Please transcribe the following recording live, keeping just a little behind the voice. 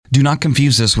Do not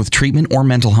confuse this with treatment or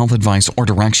mental health advice or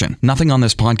direction. Nothing on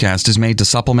this podcast is made to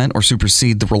supplement or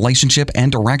supersede the relationship and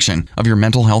direction of your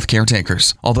mental health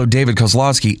caretakers. Although David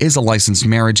Kozlowski is a licensed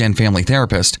marriage and family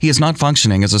therapist, he is not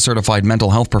functioning as a certified mental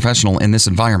health professional in this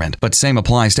environment, but same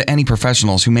applies to any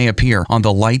professionals who may appear on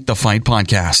the Light the Fight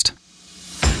podcast.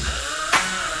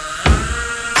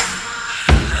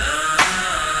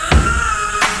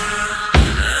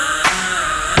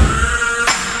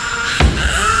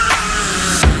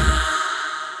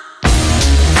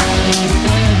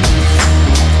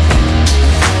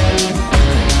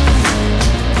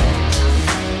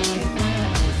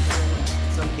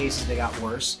 They got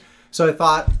worse. So I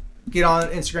thought, get on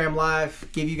Instagram Live,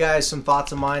 give you guys some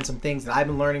thoughts of mine, some things that I've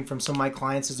been learning from some of my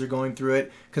clients as they're going through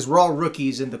it, because we're all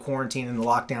rookies in the quarantine and the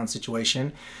lockdown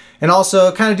situation. And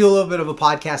also kind of do a little bit of a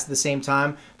podcast at the same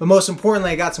time. But most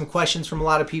importantly, I got some questions from a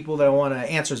lot of people that I want to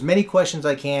answer as many questions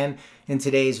I can in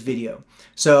today's video.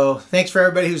 So thanks for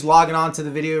everybody who's logging on to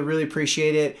the video. Really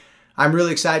appreciate it. I'm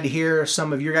really excited to hear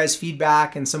some of your guys'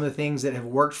 feedback and some of the things that have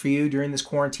worked for you during this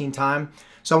quarantine time.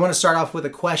 So I want to start off with a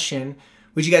question.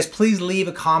 Would you guys please leave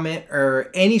a comment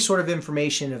or any sort of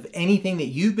information of anything that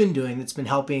you've been doing that's been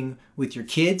helping with your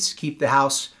kids keep the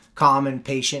house calm and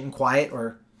patient and quiet,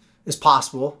 or as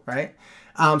possible, right?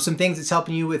 Some things that's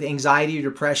helping you with anxiety or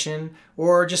depression,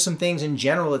 or just some things in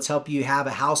general that's helping you have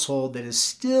a household that is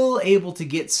still able to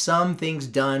get some things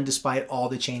done despite all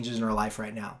the changes in our life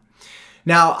right now.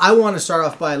 Now, I want to start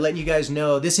off by letting you guys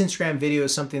know this Instagram video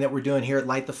is something that we're doing here at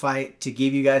Light the Fight to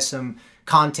give you guys some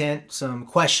content, some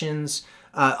questions,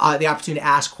 the opportunity to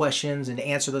ask questions and to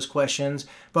answer those questions.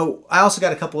 But I also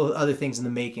got a couple of other things in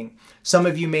the making. Some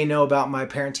of you may know about my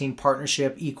Parenting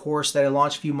Partnership e-course that I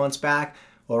launched a few months back.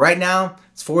 Well, right now,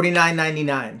 it's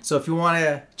 $49.99. So if you want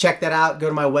to check that out, go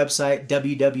to my website,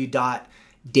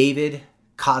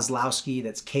 www.davidkozlowski,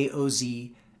 that's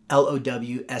KOZLOWSKI.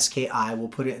 We'll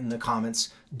put it in the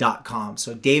comments.com.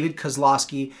 So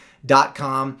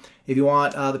davidkozlowski.com if you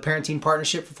want the Parenting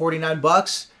Partnership for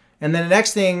 $49. And then the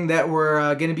next thing that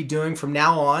we're going to be doing from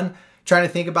now on, trying to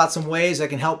think about some ways I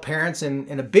can help parents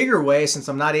in a bigger way since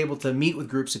I'm not able to meet with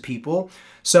groups of people.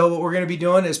 So what we're going to be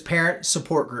doing is parent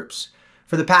support groups.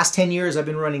 For the past 10 years, I've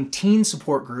been running teen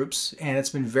support groups, and it's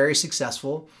been very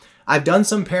successful. I've done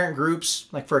some parent groups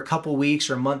like for a couple weeks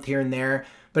or a month here and there,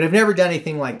 but I've never done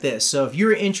anything like this. So if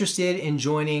you're interested in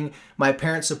joining my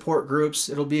parent support groups,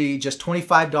 it'll be just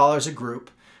 $25 a group.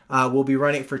 We'll be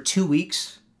running it for 2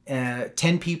 weeks,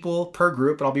 10 people per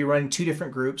group, and I'll be running 2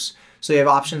 different groups. So you have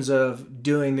options of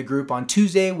doing the group on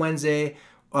Tuesday, Wednesday,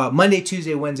 Monday,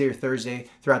 Tuesday, Wednesday, or Thursday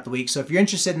throughout the week. So if you're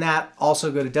interested in that,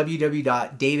 also go to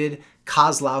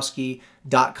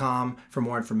www.davidkozlowski.com for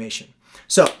more information.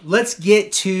 So let's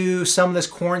get to some of this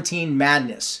quarantine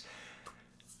madness.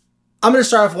 I'm going to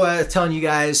start off with telling you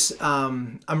guys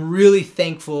I'm really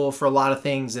thankful for a lot of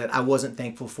things that I wasn't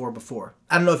thankful for before.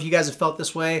 I don't know if you guys have felt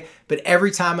this way, but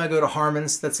every time I go to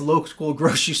Harmon's, that's a local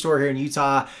grocery store here in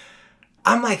Utah,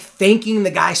 I'm like thanking the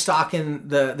guy stocking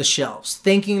the shelves,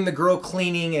 thanking the girl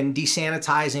cleaning and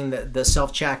desanitizing the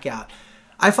self-checkout.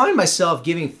 I find myself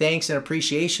giving thanks and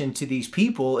appreciation to these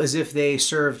people as if they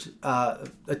served a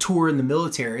tour in the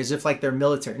military, as if like they're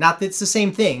military. Not that it's the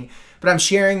same thing, but I'm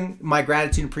sharing my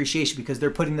gratitude and appreciation because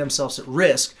they're putting themselves at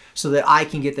risk so that I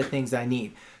can get the things that I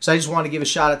need. So I just want to give a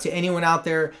shout out to anyone out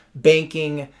there,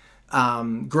 banking,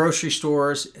 grocery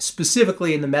stores,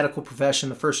 specifically in the medical profession,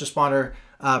 the first responder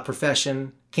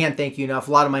profession. Can't thank you enough.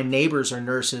 A lot of my neighbors are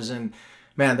nurses, and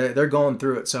man, they're going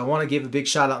through it. So I want to give a big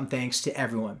shout out and thanks to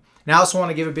everyone. And I also want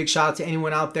to give a big shout out to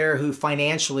anyone out there who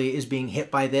financially is being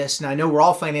hit by this. And I know we're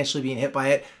all financially being hit by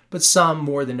it, but some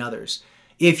more than others.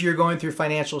 If you're going through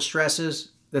financial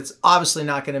stresses, that's obviously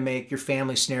not going to make your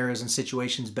family scenarios and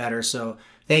situations better. So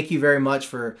thank you very much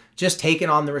for just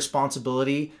taking on the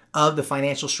responsibility of the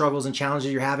financial struggles and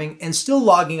challenges you're having and still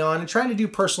logging on and trying to do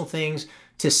personal things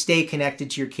to stay connected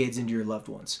to your kids and to your loved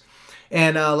ones.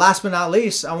 And last but not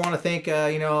least, I want to thank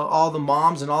all the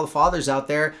moms and all the fathers out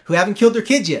there who haven't killed their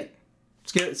kids yet.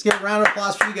 Let's get a round of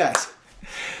applause for you guys.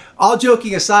 All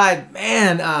joking aside,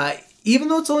 man, even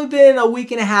though it's only been a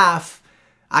week and a half,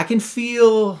 I can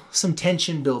feel some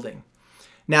tension building.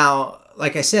 Now,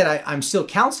 like I said, I'm still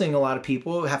counseling a lot of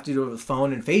people who have to do it over the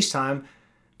phone and FaceTime,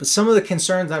 but some of the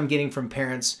concerns I'm getting from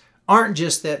parents aren't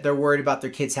just that they're worried about their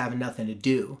kids having nothing to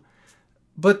do,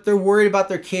 but they're worried about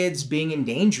their kids being in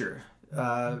danger,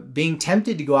 being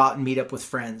tempted to go out and meet up with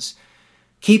friends,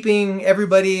 keeping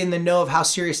everybody in the know of how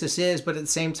serious this is, but at the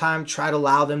same time, try to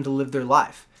allow them to live their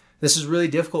life. This is really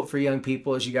difficult for young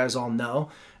people, as you guys all know.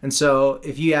 And so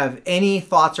if you have any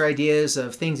thoughts or ideas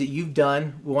of things that you've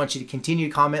done, we want you to continue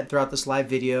to comment throughout this live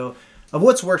video. of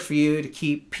what's worked for you to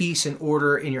keep peace and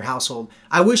order in your household.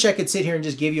 I wish I could sit here and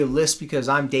just give you a list because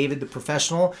I'm David the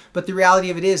professional, but the reality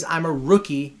of it is I'm a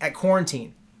rookie at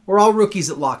quarantine. We're all rookies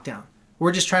at lockdown.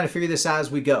 We're just trying to figure this out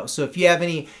as we go. So if you have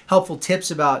any helpful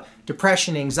tips about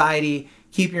depression, anxiety,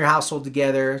 keeping your household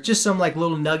together, just some like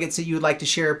little nuggets that you would like to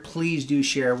share, please do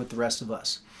share with the rest of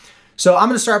us. So I'm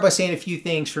going to start by saying a few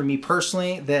things for me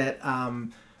personally that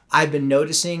I've been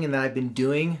noticing and that I've been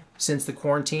doing since the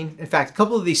quarantine. In fact, a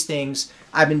couple of these things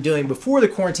I've been doing before the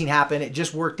quarantine happened. It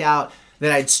just worked out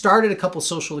that I'd started a couple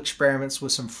social experiments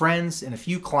with some friends and a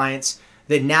few clients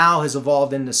that now has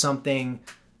evolved into something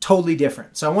totally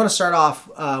different. So I want to start off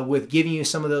with giving you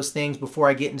some of those things before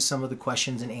I get into some of the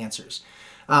questions and answers.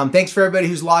 Thanks for everybody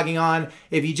who's logging on.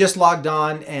 If you just logged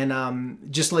on, and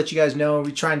just to let you guys know,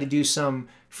 we're trying to do some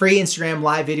free Instagram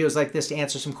live videos like this to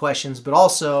answer some questions, but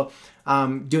also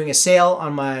doing a sale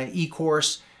on my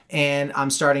e-course, and I'm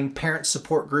starting parent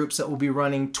support groups that will be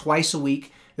running twice a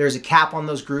week. There's a cap on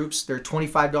those groups. They're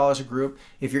 $25 a group.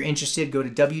 If you're interested, go to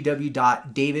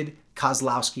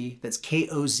www.davidkozlowski, that's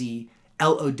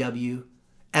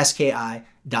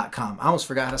KOZLOWSKI.com. I almost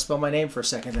forgot how to spell my name for a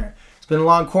second there. It's been a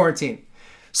long quarantine.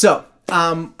 So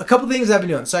a couple things I've been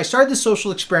doing. So I started this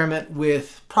social experiment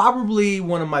with probably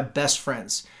one of my best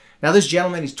friends. Now this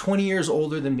gentleman, he's 20 years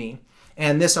older than me.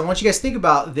 And I want you guys to think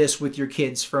about this with your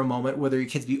kids for a moment, whether your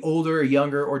kids be older or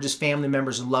younger or just family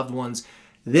members and loved ones.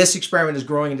 This experiment is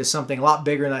growing into something a lot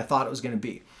bigger than I thought it was going to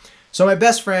be. So my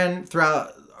best friend,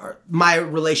 throughout my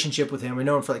relationship with him, I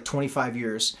know him for like 25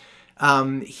 years,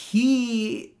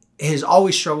 he has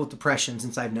always struggled with depression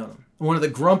since I've known him. One of the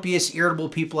grumpiest, irritable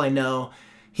people I know.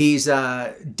 He's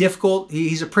difficult.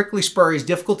 He's a prickly spur. He's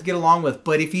difficult to get along with.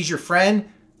 But if he's your friend,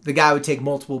 the guy would take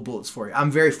multiple bullets for you. I'm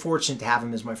very fortunate to have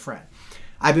him as my friend.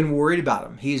 I've been worried about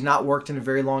him. He's not worked in a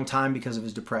very long time because of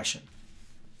his depression.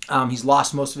 He's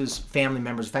lost most of his family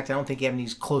members. In fact, I don't think he has any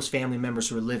close family members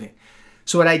who are living.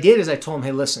 So what I did is I told him,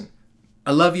 hey, listen,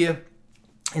 I love you.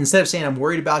 Instead of saying I'm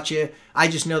worried about you, I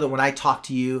just know that when I talk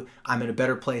to you, I'm in a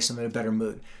better place. I'm in a better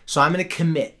mood. So I'm going to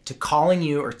commit to calling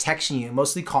you or texting you,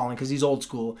 mostly calling because he's old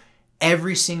school,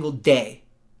 every single day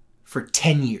for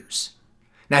 10 years.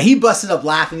 Now he busted up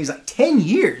laughing. He's like, 10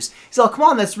 years? He's like, come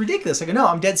on, that's ridiculous. I go, no,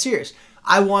 I'm dead serious.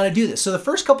 I want to do this. So the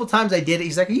first couple times I did it,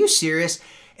 he's like, are you serious?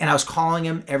 And I was calling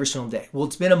him every single day. Well,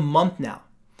 it's been a month now.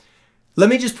 Let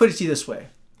me just put it to you this way.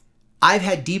 I've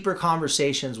had deeper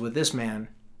conversations with this man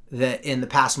that in the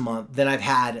past month than I've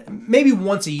had. Maybe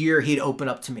once a year he'd open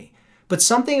up to me. But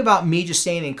something about me just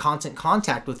staying in constant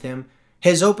contact with him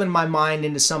has opened my mind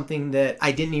into something that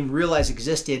I didn't even realize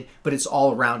existed, but it's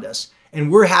all around us. And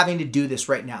we're having to do this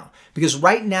right now. Because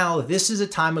right now, this is a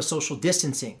time of social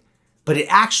distancing, but it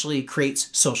actually creates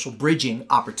social bridging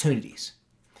opportunities.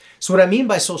 So what I mean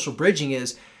by social bridging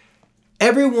is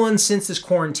everyone since this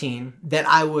quarantine that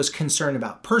I was concerned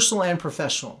about, personal and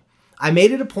professional, I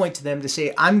made it a point to them to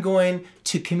say, I'm going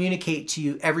to communicate to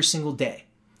you every single day.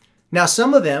 Now,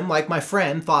 some of them, like my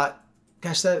friend, thought,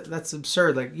 gosh, that's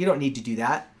absurd. Like, you don't need to do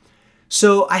that.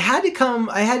 So I had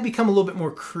to become a little bit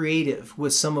more creative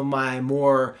with some of my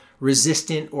more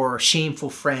resistant or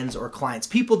shameful friends or clients,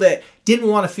 people that didn't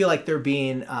want to feel like they're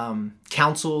being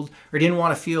counseled or didn't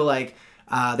want to feel like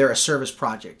they're a service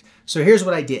project. So here's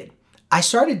what I did. I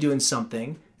started doing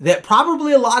something that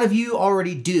probably a lot of you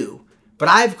already do, but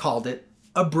I've called it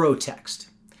a bro text.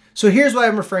 So here's what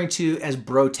I'm referring to as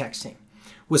bro texting.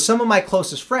 With some of my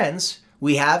closest friends,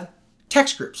 we have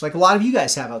text groups like a lot of you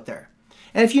guys have out there.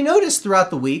 And if you notice throughout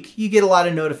the week, you get a lot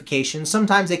of notifications.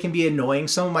 Sometimes they can be annoying.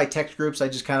 Some of my text groups, I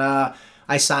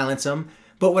silence them.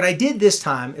 But what I did this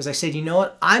time is I said, you know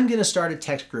what? I'm going to start a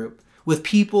text group with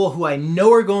people who I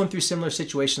know are going through similar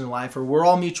situations in life, or we're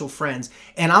all mutual friends.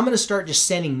 And I'm going to start just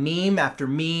sending meme after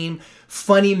meme,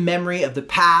 funny memory of the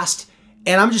past.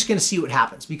 And I'm just going to see what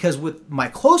happens. Because with my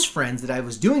close friends that I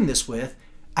was doing this with,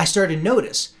 I started to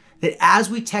notice that as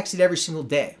we texted every single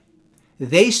day,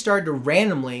 they started to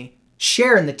randomly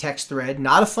share in the text thread,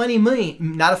 not a funny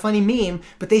meme,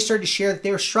 but they started to share that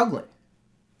they were struggling.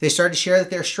 They started to share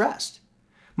that they're stressed.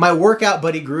 My workout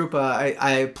buddy group,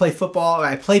 I play football.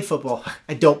 I played football.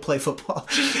 I don't play football.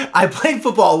 I played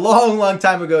football a long, long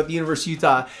time ago at the University of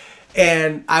Utah.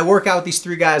 And I work out with these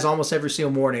three guys almost every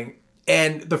single morning.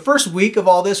 And the first week of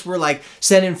all this, we're like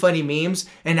sending funny memes.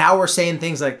 And now we're saying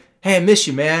things like, hey, I miss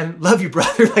you, man. Love you,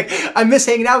 brother. Like, I miss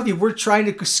hanging out with you. We're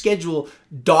trying to schedule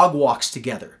dog walks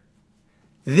together.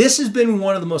 This has been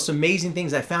one of the most amazing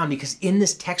things I found, because in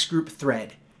this text group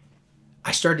thread,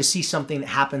 I started to see something that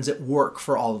happens at work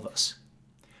for all of us.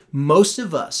 Most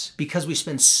of us, because we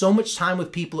spend so much time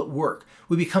with people at work,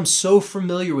 we become so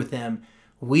familiar with them,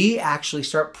 we actually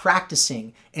start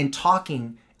practicing and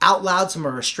talking out loud some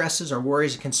of our stresses, our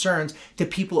worries, and concerns to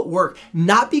people at work.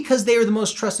 Not because they are the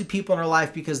most trusted people in our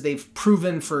life, because they've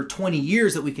proven for 20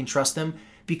 years that we can trust them,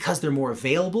 because they're more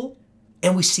available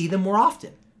and we see them more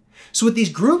often. So what these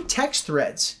group text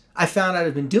threads I found out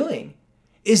I've been doing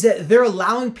is that they're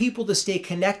allowing people to stay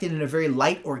connected in a very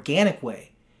light, organic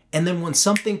way. And then when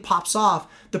something pops off,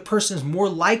 the person is more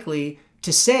likely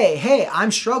to say, hey,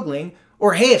 I'm struggling,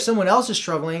 or hey, if someone else is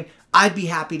struggling, I'd be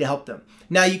happy to help them.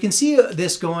 Now you can see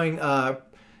this going,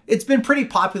 it's been pretty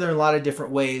popular in a lot of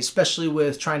different ways, especially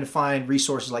with trying to find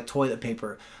resources like toilet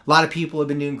paper. A lot of people have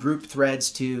been doing group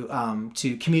threads to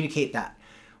communicate that.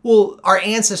 Well, our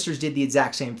ancestors did the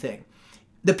exact same thing.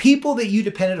 The people that you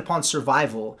depended upon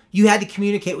survival, you had to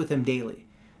communicate with them daily.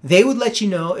 They would let you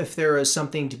know if there was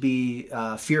something to be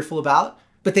fearful about,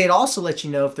 but they'd also let you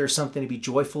know if there's something to be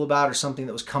joyful about or something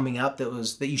that was coming up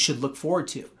that you should look forward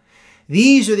to.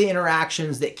 These are the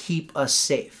interactions that keep us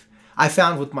safe. I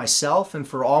found with myself and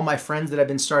for all my friends that I've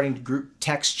been starting to group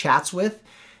text chats with,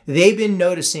 they've been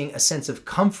noticing a sense of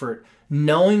comfort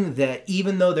knowing that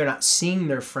even though they're not seeing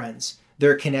their friends,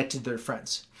 they're connected to their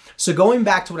friends. So going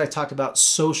back to what I talked about,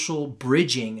 social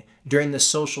bridging during the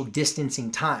social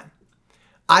distancing time,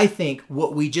 I think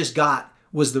what we just got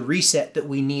was the reset that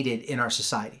we needed in our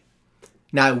society.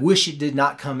 Now, I wish it did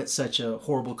not come at such a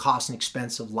horrible cost and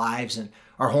expense of lives and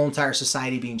our whole entire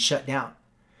society being shut down.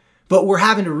 But we're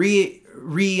having to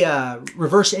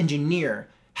reverse engineer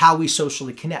how we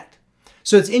socially connect.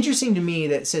 So it's interesting to me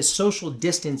that it says social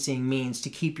distancing means to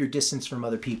keep your distance from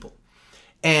other people.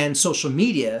 And social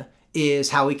media is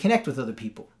how we connect with other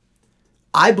people.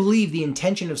 I believe the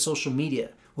intention of social media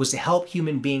was to help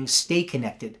human beings stay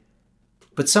connected.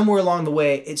 But somewhere along the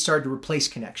way, it started to replace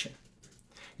connection.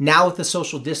 Now with the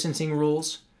social distancing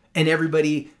rules and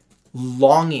everybody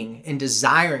longing and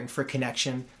desiring for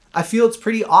connection, I feel it's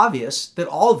pretty obvious that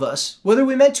all of us, whether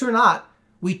we meant to or not,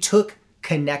 we took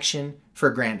connection for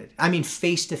granted. I mean,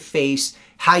 face to face,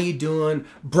 how you doing?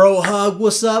 Bro hug,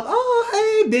 what's up?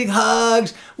 Oh, hey, big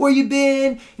hugs. Where you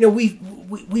been? You know,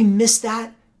 we miss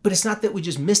that, but it's not that we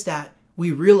just miss that.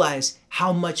 We realize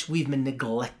how much we've been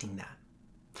neglecting that.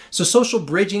 So social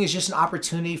bridging is just an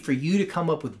opportunity for you to come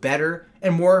up with better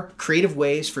and more creative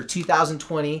ways for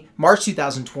March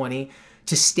 2020,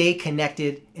 to stay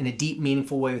connected in a deep,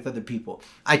 meaningful way with other people.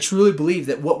 I truly believe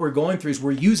that what we're going through is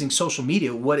we're using social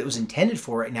media, what it was intended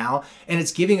for right now, and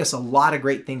it's giving us a lot of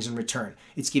great things in return.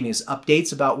 It's giving us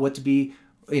updates about what to be,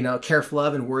 careful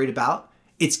of and worried about.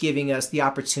 It's giving us the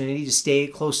opportunity to stay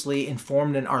closely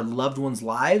informed in our loved ones'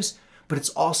 lives, but it's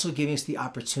also giving us the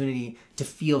opportunity to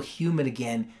feel human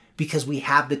again because we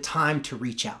have the time to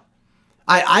reach out.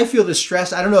 I feel the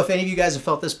stress. I don't know if any of you guys have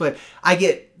felt this, but I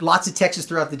get lots of texts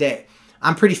throughout the day.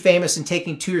 I'm pretty famous in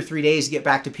taking 2 or 3 days to get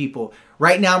back to people.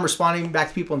 Right now, I'm responding back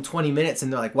to people in 20 minutes,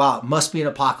 and they're like, wow, it must be an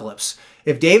apocalypse.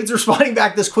 If David's responding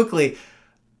back this quickly,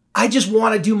 I just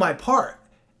want to do my part.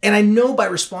 And I know by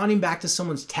responding back to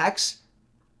someone's text,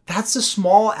 that's a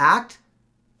small act,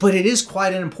 but it is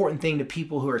quite an important thing to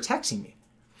people who are texting me.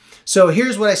 So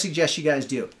here's what I suggest you guys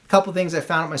do. A couple things I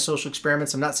found at my social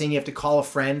experiments. I'm not saying you have to call a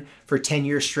friend for 10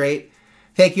 years straight.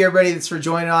 Thank you, everybody, that's for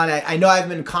joining on. I know I've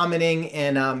been commenting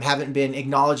and haven't been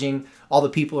acknowledging all the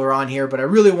people who are on here, but I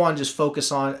really want to just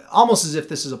focus on almost as if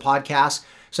this is a podcast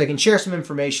so I can share some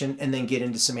information and then get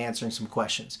into some answering some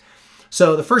questions.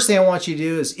 So the first thing I want you to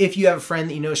do is if you have a friend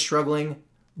that you know is struggling,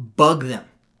 bug them.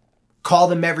 Call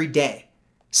them every day.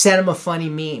 Send them a funny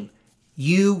meme.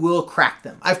 You will crack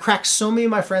them. I've cracked so many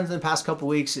of my friends in the past couple of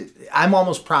weeks. I'm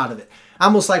almost proud of it. I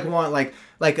almost want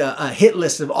a hit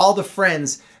list of all the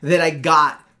friends that I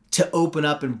got to open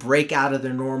up and break out of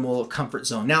their normal comfort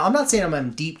zone. Now, I'm not saying I'm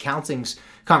having deep counseling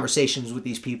conversations with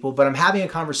these people, but I'm having a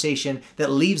conversation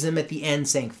that leaves them at the end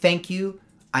saying, thank you,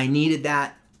 I needed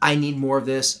that, I need more of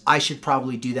this, I should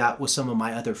probably do that with some of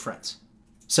my other friends.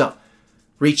 So,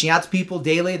 reaching out to people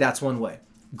daily, that's one way.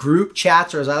 Group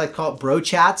chats, or as I like to call it, bro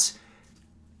chats,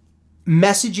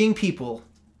 messaging people,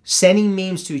 sending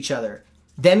memes to each other.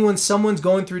 Then when someone's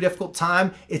going through a difficult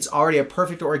time, it's already a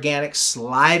perfect organic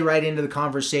slide right into the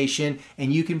conversation,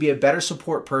 and you can be a better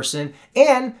support person,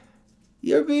 and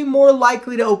you'll be more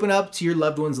likely to open up to your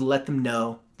loved ones and let them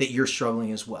know that you're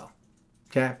struggling as well.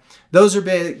 Okay? Those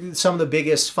are some of the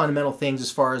biggest fundamental things as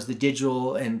far as the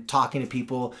digital and talking to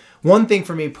people. One thing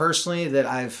for me personally that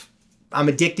I'm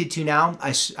addicted to now,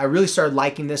 I really started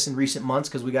liking this in recent months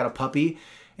because we got a puppy,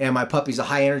 and my puppy's a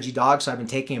high energy dog, so I've been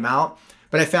taking him out.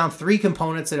 But I found 3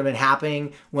 components that have been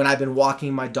happening when I've been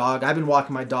walking my dog. I've been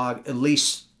walking my dog at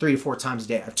least 3 to 4 times a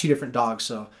day. I have 2 different dogs,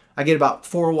 so I get about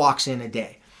 4 walks in a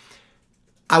day.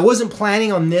 I wasn't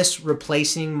planning on this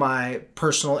replacing my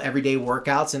personal everyday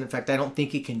workouts. And in fact, I don't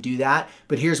think it can do that.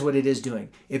 But here's what it is doing.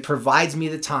 It provides me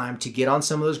the time to get on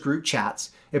some of those group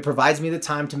chats. It provides me the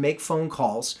time to make phone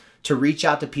calls, to reach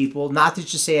out to people, not to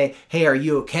just say, hey, are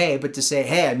you okay? But to say,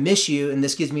 hey, I miss you. And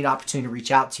this gives me an opportunity to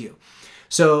reach out to you.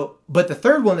 So, but the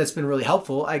third one that's been really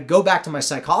helpful, I go back to my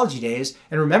psychology days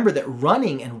and remember that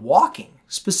running and walking,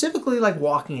 specifically like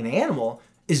walking an animal,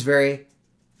 is very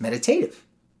meditative.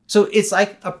 So it's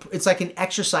like an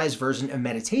exercise version of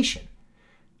meditation.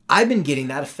 I've been getting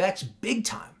that effect big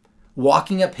time.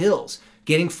 Walking up hills,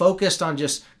 getting focused on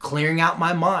just clearing out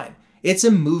my mind. It's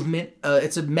a movement,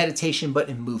 it's a meditation, but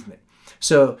in movement.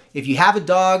 So if you have a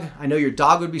dog, I know your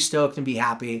dog would be stoked and be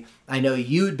happy. I know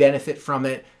you would benefit from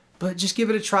it, but just give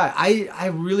it a try. I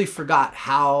really forgot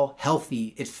how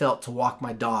healthy it felt to walk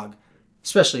my dog,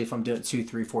 especially if I'm doing it 2,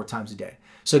 3, 4 times a day.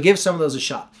 So give some of those a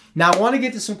shot. Now I want to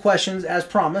get to some questions as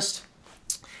promised.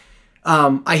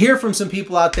 I hear from some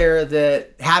people out there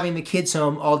that having the kids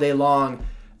home all day long,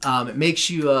 it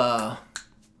makes you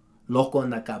loco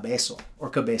en la cabeza or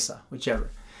cabeza,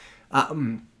 whichever. A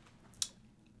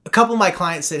couple of my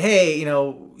clients said, hey,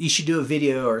 you should do a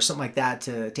video or something like that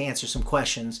to answer some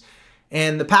questions.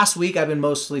 And the past week I've been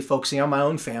mostly focusing on my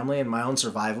own family and my own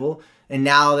survival. And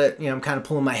now that I'm kind of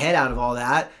pulling my head out of all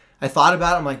that, I thought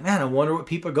about it. I'm like, man, I wonder what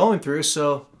people are going through.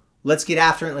 So let's get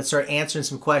after it and let's start answering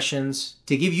some questions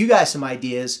to give you guys some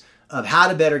ideas of how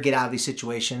to better get out of these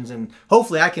situations. And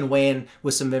hopefully I can weigh in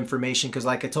with some information because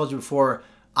like I told you before,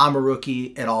 I'm a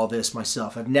rookie at all this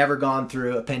myself. I've never gone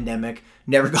through a pandemic,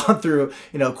 never gone through,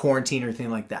 quarantine or anything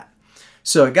like that.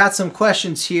 So I got some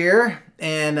questions here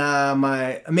and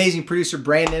my amazing producer,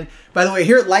 Brandon. By the way,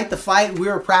 here at Light the Fight, we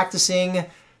were practicing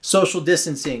social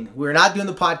distancing. We're not doing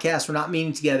the podcast. We're not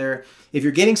meeting together. If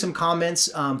you're getting some comments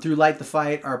through Light the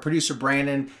Fight, our producer,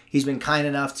 Brandon, he's been kind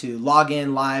enough to log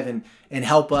in live and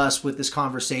help us with this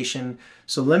conversation.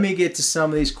 So let me get to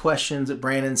some of these questions that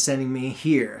Brandon's sending me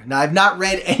here. Now, I've not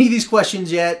read any of these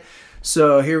questions yet,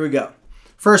 so here we go.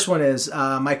 First one is,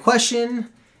 my question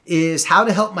is how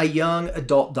to help my young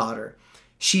adult daughter.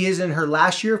 She is in her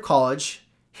last year of college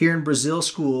here in Brazil.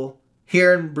 School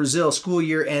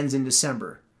year ends in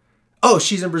December. Oh,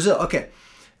 she's in Brazil. Okay.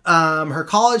 Her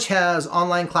college has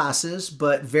online classes,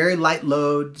 but very light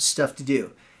load stuff to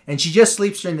do. And she just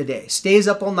sleeps during the day, stays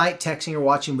up all night texting or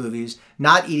watching movies,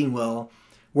 not eating well,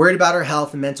 worried about her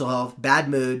health and mental health, bad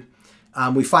mood.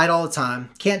 We fight all the time.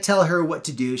 Can't tell her what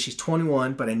to do. She's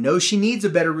 21, but I know she needs a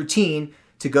better routine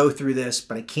to go through this,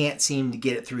 but I can't seem to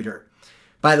get it through to her.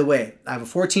 By the way, I have a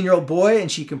 14-year-old boy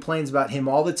and she complains about him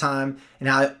all the time and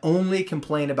I only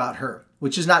complain about her,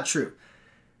 which is not true.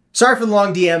 Sorry for the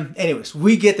long DM. Anyways,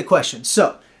 we get the question.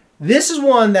 So this is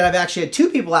one that I've actually had 2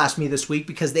 people ask me this week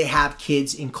because they have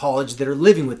kids in college that are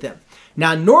living with them.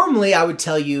 Now, normally I would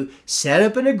tell you, set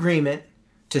up an agreement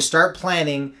to start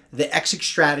planning the exit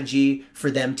strategy for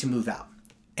them to move out.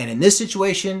 And in this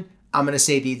situation, I'm going to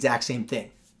say the exact same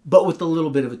thing, but with a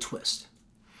little bit of a twist.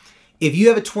 If you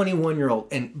have a 21-year-old,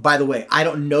 and by the way, I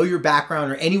don't know your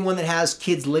background or anyone that has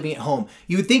kids living at home,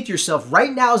 you would think to yourself,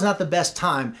 right now is not the best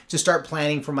time to start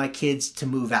planning for my kids to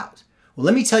move out. Well,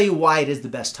 let me tell you why it is the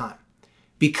best time.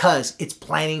 Because it's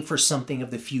planning for something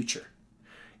of the future.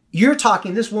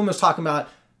 This woman was talking about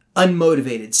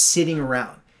unmotivated, sitting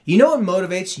around. You know what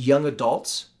motivates young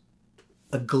adults?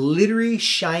 A glittery,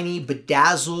 shiny,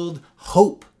 bedazzled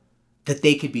hope that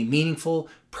they could be meaningful,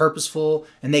 purposeful,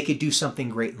 and they could do something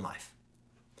great in life.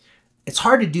 It's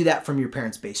hard to do that from your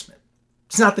parents' basement.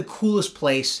 It's not the coolest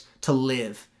place to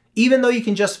live. Even though you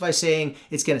can justify saying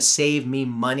it's going to save me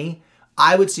money,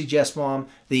 I would suggest, Mom,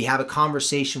 that you have a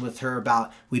conversation with her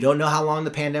about, we don't know how long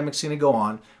the pandemic's going to go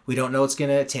on. We don't know what's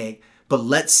going to take, but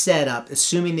let's set up,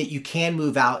 assuming that you can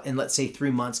move out in, let's say,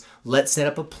 3 months, let's set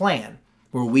up a plan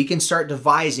where we can start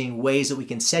devising ways that we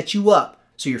can set you up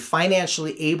so you're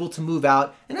financially able to move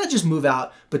out, and not just move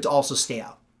out, but to also stay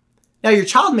out. Now, your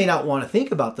child may not want to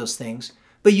think about those things,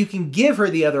 but you can give her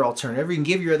the other alternative. You can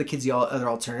give your other kids the other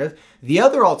alternative. The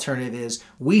other alternative is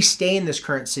we stay in this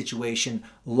current situation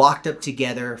locked up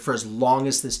together for as long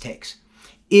as this takes.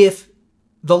 If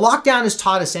the lockdown has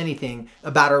taught us anything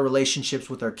about our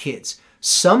relationships with our kids,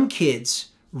 some kids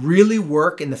really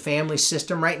work in the family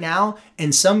system right now,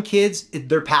 and some kids,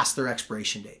 they're past their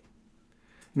expiration date.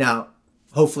 Now,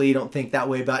 hopefully you don't think that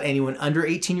way about anyone under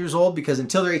 18 years old, because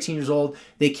until they're 18 years old,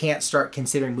 they can't start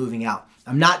considering moving out.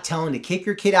 I'm not telling to kick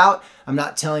your kid out. I'm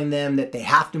not telling them that they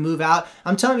have to move out.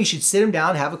 I'm telling you should sit them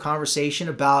down, have a conversation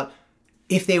about,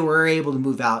 if they were able to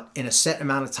move out in a set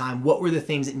amount of time, what were the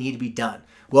things that need to be done?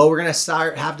 Well, we're going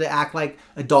to have to act like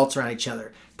adults around each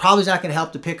other. Probably not going to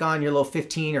help to pick on your little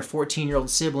 15 or 14-year-old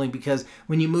sibling, because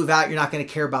when you move out, you're not going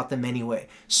to care about them anyway.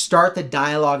 Start the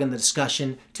dialogue and the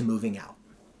discussion to moving out.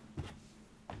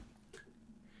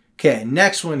 Okay,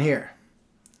 next one here.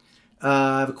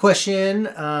 I have a question.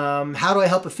 How do I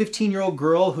help a 15-year-old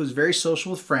girl who's very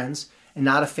social with friends and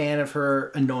not a fan of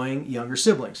her annoying younger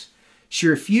siblings? She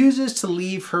refuses to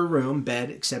leave her room, bed,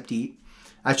 except eat.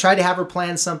 I try to have her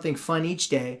plan something fun each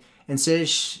day, and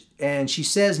she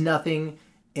says nothing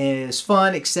is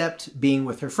fun except being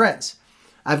with her friends.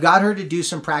 I've got her to do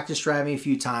some practice driving a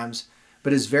few times,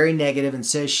 but is very negative and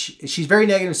says she's very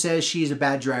negative and says she's a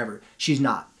bad driver. She's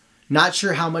not. Not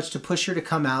sure how much to push her to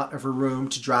come out of her room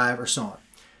to drive or so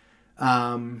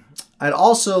on. I'd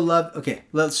also love... Okay,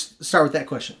 let's start with that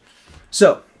question.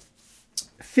 So,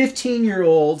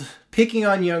 15-year-old, picking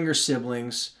on younger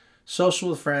siblings, social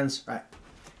with friends. All right.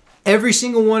 Every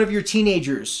single one of your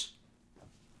teenagers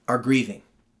are grieving.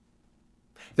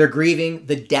 They're grieving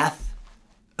the death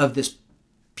of this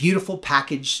beautiful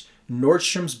packaged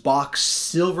Nordstrom's box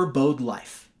silver bowed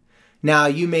life. Now,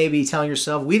 you may be telling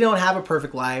yourself, we don't have a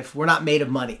perfect life. We're not made of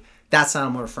money. That's not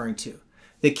what I'm referring to.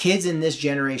 The kids in this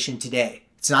generation today,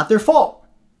 it's not their fault,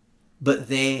 but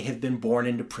they have been born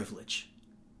into privilege.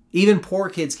 Even poor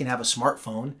kids can have a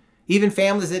smartphone. Even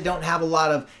families that don't have a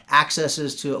lot of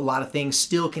accesses to a lot of things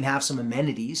still can have some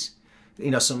amenities,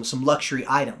 some luxury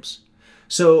items.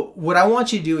 So what I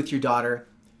want you to do with your daughter,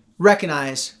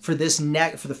 recognize for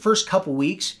the first couple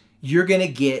weeks, you're going to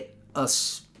get a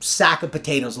sack of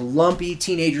potatoes, a lumpy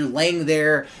teenager laying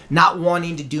there, not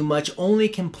wanting to do much, only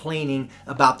complaining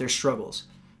about their struggles.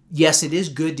 Yes, it is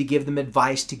good to give them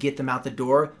advice to get them out the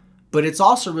door, but it's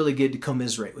also really good to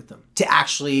commiserate with them, to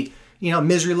actually,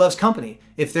 misery loves company.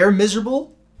 If they're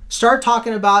miserable, start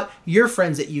talking about your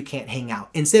friends that you can't hang out.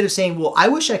 Instead of saying, well, I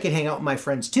wish I could hang out with my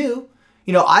friends too.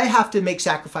 I have to make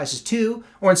sacrifices too.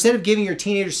 Or instead of giving your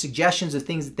teenagers suggestions of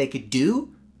things that they could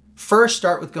do, first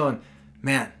start with going,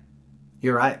 man,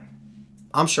 you're right.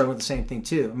 I'm struggling with the same thing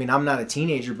too. I'm not a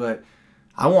teenager, but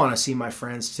I want to see my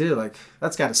friends too. Like,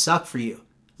 that's got to suck for you.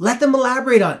 Let them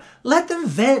elaborate on it. Let them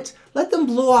vent. Let them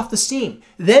blow off the steam.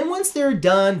 Then once they're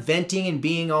done venting and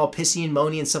being all pissy and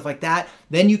moany and stuff like that,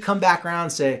 then you come back around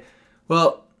and say,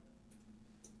 well,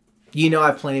 I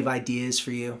have plenty of ideas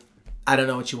for you. I don't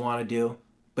know what you want to do,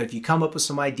 but if you come up with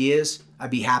some ideas, I'd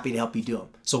be happy to help you do them.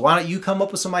 So why don't you come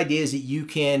up with some ideas that you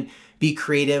can be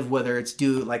creative, whether it's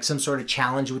do like some sort of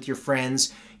challenge with your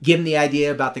friends, give them the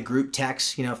idea about the group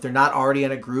text. If they're not already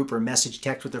in a group or message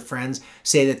text with their friends,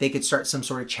 say that they could start some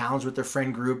sort of challenge with their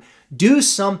friend group. Do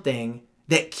something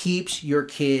that keeps your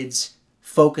kids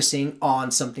focusing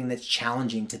on something that's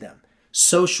challenging to them.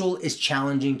 Social is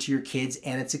challenging to your kids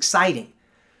and it's exciting.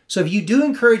 So if you do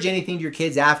encourage anything to your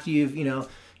kids after you've,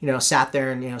 sat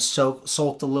there and,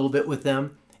 sulked a little bit with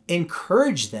them,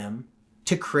 encourage them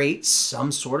to create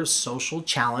some sort of social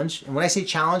challenge. And when I say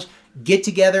challenge, get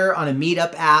together on a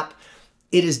meetup app.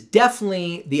 It is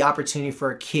definitely the opportunity for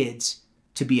our kids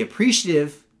to be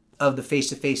appreciative of the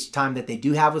face-to-face time that they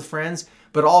do have with friends,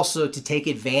 but also to take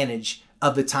advantage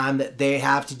of the time that they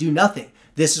have to do nothing.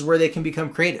 This is where they can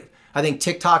become creative. I think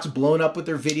TikTok's blown up with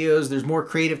their videos. There's more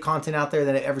creative content out there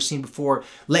than I've ever seen before.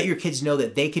 Let your kids know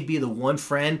that they could be the one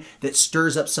friend that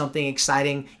stirs up something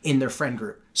exciting in their friend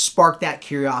group. Spark that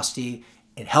curiosity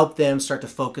and help them start to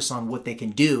focus on what they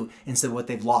can do instead of what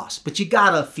they've lost. But you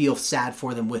gotta feel sad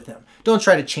for them with them. Don't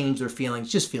try to change their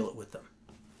feelings. Just feel it with them.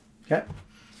 Okay?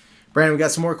 Brandon, we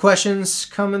got some more questions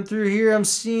coming through here. I'm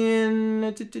seeing...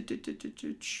 Okay.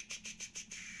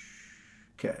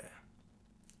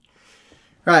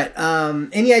 All right.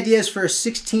 Any ideas for a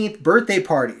 16th birthday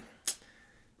party?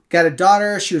 Got a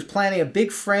daughter. She was planning a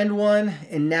big friend one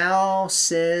and now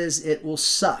says it will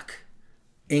suck.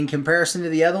 In comparison to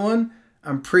the other one,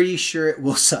 I'm pretty sure it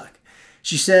will suck.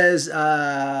 She says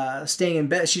staying in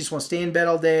bed. She just wants to stay in bed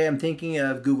all day. I'm thinking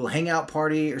of Google Hangout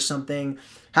party or something.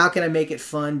 How can I make it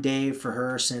fun day for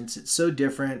her since it's so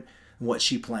different than what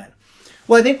she planned?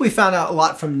 Well, I think we found out a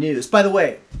lot from news. By the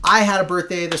way, I had a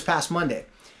birthday this past Monday.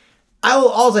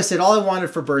 All I wanted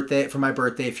for my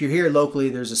birthday, if you're here locally,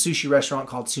 there's a sushi restaurant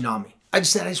called Tsunami. I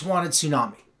just wanted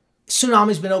Tsunami.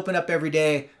 Tsunami's been open up every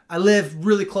day. I live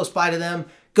really close by to them.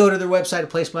 Go to their website to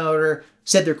place my order.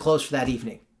 Said they're closed for that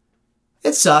evening.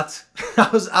 It sucked. I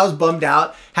was bummed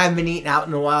out. Haven't been eating out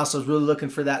in a while, so I was really looking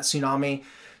for that Tsunami.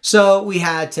 So we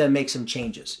had to make some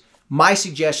changes. My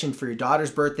suggestion for your daughter's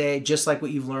birthday, just like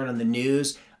what you've learned on the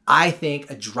news, I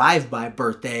think a drive-by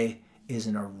birthday is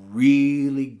in a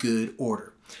really good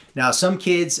order. Now, some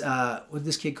kids, what did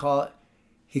this kid call it?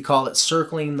 He called it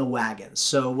circling the wagons.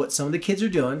 So what some of the kids are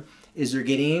doing is they're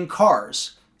getting in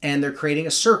cars and they're creating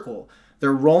a circle.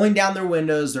 They're rolling down their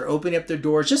windows. They're opening up their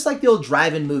doors, just like the old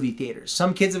drive-in movie theaters.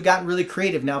 Some kids have gotten really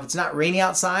creative. Now, if it's not raining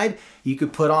outside, you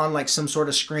could put on like some sort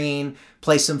of screen,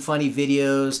 play some funny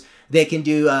videos. They can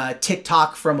do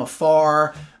TikTok from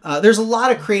afar. There's a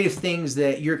lot of creative things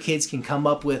that your kids can come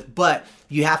up with, but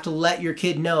you have to let your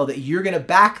kid know that you're going to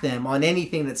back them on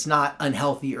anything that's not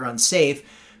unhealthy or unsafe.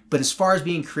 But as far as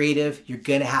being creative, you're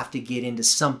going to have to get into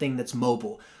something that's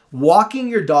mobile. Walking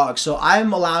your dog. So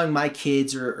I'm allowing my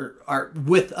kids or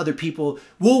with other people,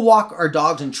 we'll walk our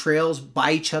dogs in trails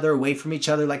by each other, away from each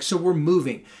other. So we're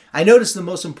moving. I noticed the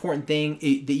most important thing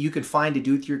that you can find to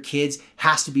do with your kids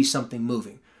has to be something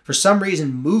moving. For some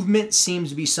reason, movement seems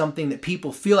to be something that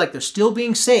people feel like they're still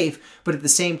being safe, but at the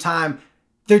same time,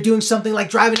 they're doing something like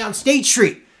driving down State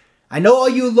Street. I know all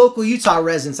you local Utah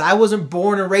residents, I wasn't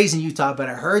born and raised in Utah, but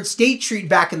I heard State Street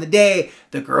back in the day.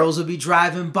 The girls would be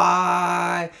driving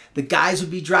by. The guys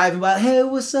would be driving by. Hey,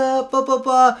 what's up? Blah, blah,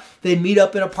 blah. They'd meet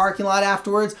up in a parking lot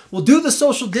afterwards. We'll do the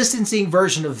social distancing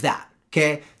version of that,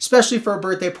 okay? Especially for a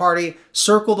birthday party.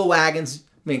 Circle the wagons.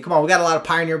 I mean, come on, we got a lot of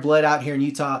pioneer blood out here in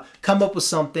Utah. Come up with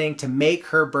something to make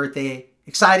her birthday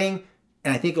exciting,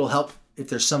 and I think it'll help if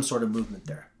there's some sort of movement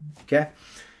there, okay?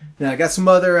 Now, I got some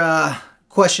other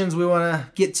questions we want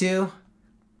to get to.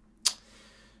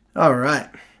 All right.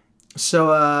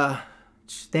 So,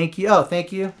 thank you. Oh,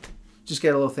 thank you. Just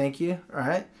get a little thank you. All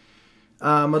right.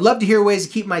 I'd love to hear ways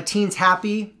to keep my teens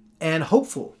happy and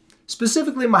hopeful.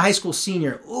 Specifically, my high school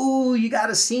senior. Ooh, you got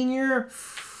a senior?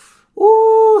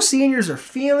 Ooh, seniors are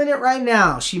feeling it right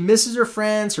now. She misses her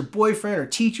friends, her boyfriend, her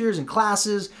teachers and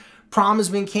classes. Prom has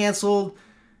been canceled.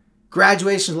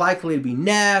 Graduation is likely to be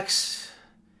next.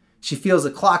 She feels the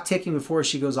clock ticking before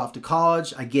she goes off to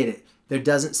college. I get it. There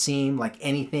doesn't seem like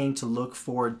anything to look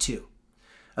forward to.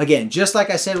 Again, just like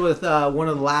I said with one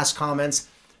of the last comments,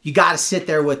 you got to sit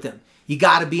there with them. You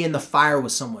got to be in the fire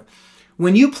with someone.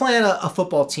 When you plan a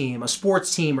football team, a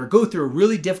sports team, or go through a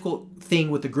really difficult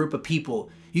thing with a group of people,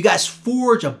 you guys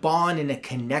forge a bond and a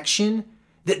connection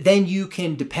that then you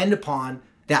can depend upon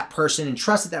that person and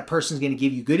trust that that person is going to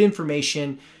give you good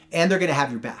information and they're going to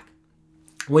have your back.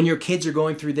 When your kids are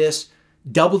going through this,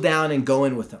 double down and go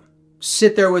in with them.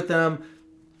 Sit there with them,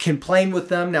 complain with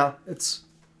them. Now, it's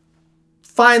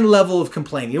fine level of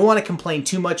complaining. You don't want to complain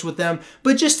too much with them,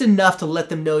 but just enough to let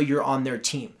them know you're on their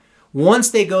team.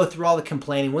 Once they go through all the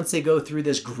complaining, once they go through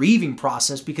this grieving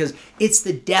process, because it's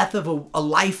the death of a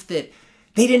life that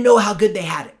they didn't know how good they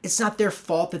had it. It's not their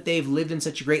fault that they've lived in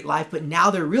such a great life, but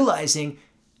now they're realizing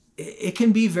it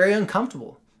can be very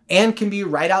uncomfortable and can be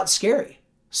right out scary.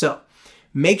 So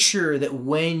make sure that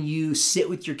when you sit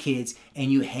with your kids and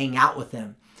you hang out with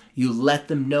them, you let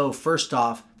them know first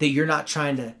off that you're not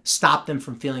trying to stop them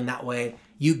from feeling that way.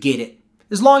 You get it.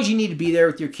 As long as you need to be there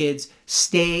with your kids,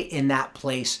 stay in that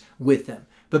place with them.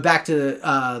 But back to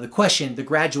the question, the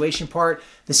graduation part,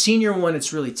 the senior one,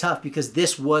 it's really tough because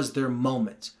this was their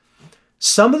moment.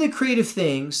 Some of the creative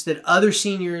things that other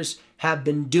seniors have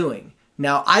been doing.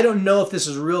 Now, I don't know if this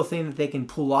is a real thing that they can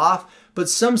pull off, but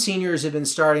some seniors have been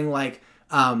starting like,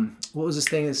 what was this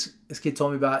thing this kid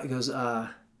told me about? He goes,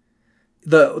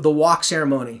 the walk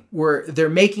ceremony, where they're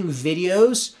making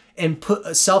videos and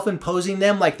self-imposing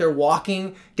them like they're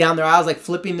walking down their aisles, like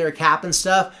flipping their cap and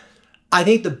stuff. I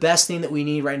think the best thing that we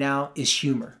need right now is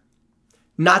humor.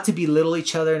 Not to belittle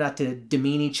each other, not to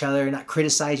demean each other, not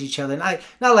criticize each other.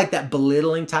 Not like that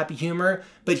belittling type of humor,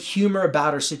 but humor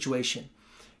about our situation.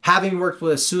 Having worked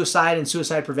with suicide and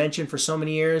suicide prevention for so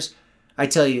many years, I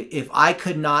tell you, if I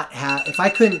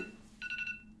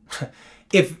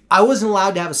wasn't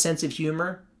allowed to have a sense of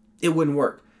humor, it wouldn't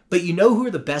work. But you know who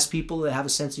are the best people that have a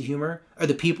sense of humor? Are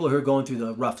the people who are going through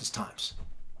the roughest times.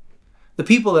 The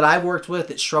people that I've worked with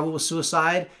that struggle with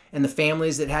suicide and the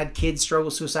families that had kids struggle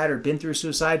with suicide or been through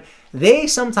suicide, they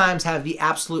sometimes have the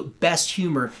absolute best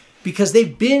humor because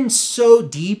they've been so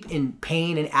deep in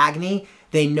pain and agony,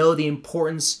 they know the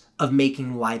importance of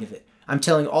making light of it. I'm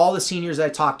telling all the seniors I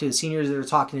talk to, the seniors that are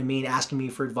talking to me and asking me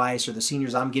for advice, or the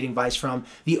seniors I'm getting advice from,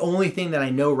 the only thing that I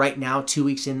know right now, 2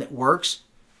 weeks in, that works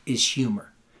is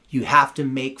humor. You have to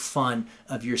make fun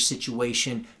of your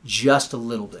situation just a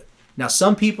little bit. Now,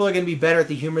 some people are going to be better at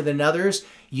the humor than others.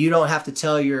 You don't have to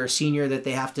tell your senior that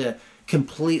they have to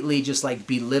completely just like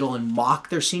belittle and mock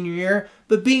their senior year,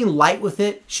 but being light with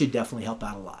it should definitely help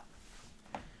out a lot.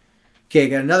 Okay,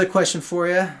 got another question for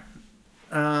you.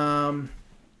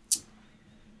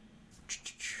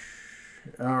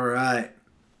 All right.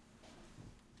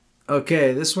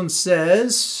 Okay, this one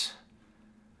says,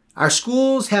 our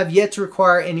schools have yet to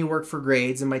require any work for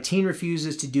grades, and my teen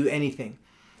refuses to do anything.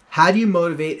 How do you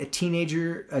motivate a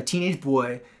teenage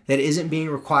boy that isn't being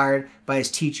required by his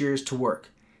teachers to work?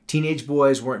 Teenage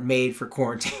boys weren't made for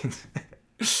quarantine.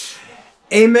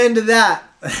 Amen to that.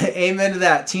 Amen to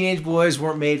that. Teenage boys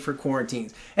weren't made for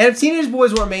quarantines. And if teenage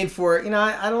boys weren't made for it,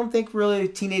 I don't think really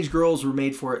teenage girls were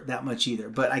made for it that much either.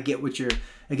 But I get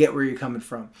where you're coming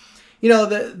from.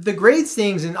 The grades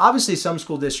things, and obviously some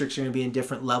school districts are going to be in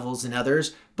different levels than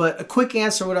others. But a quick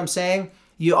answer to what I'm saying,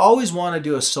 you always want to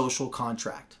do a social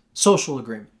contract, social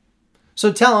agreement.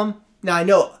 So tell them, now I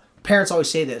know parents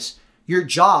always say this, your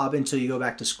job until you go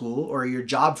back to school, or your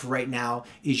job for right now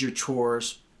is your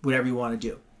chores, whatever you want to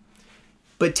do.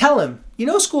 But tell him,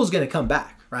 school's going to come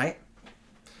back, right?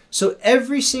 So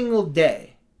every single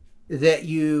day that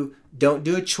you don't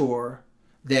do a chore,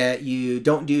 that you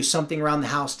don't do something around the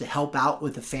house to help out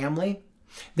with the family,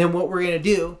 then what we're going to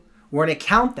do, we're going to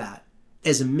count that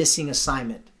as a missing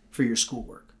assignment for your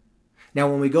schoolwork. Now,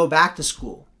 when we go back to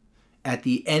school, at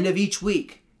the end of each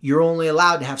week, you're only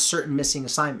allowed to have certain missing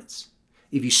assignments.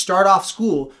 If you start off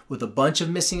school with a bunch of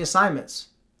missing assignments,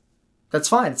 that's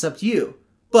fine. It's up to you.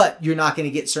 But you're not going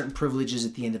to get certain privileges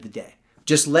at the end of the day.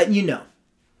 Just letting you know.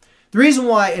 The reason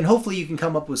why, and hopefully you can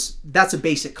come up with, that's a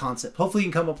basic concept. Hopefully you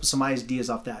can come up with some ideas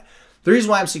off that. The reason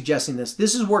why I'm suggesting this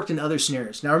has worked in other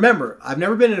scenarios. Now remember, I've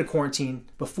never been in a quarantine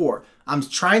before. I'm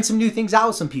trying some new things out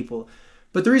with some people.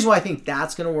 But the reason why I think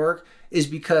that's going to work is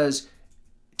because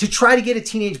to try to get a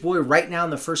teenage boy right now in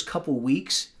the first couple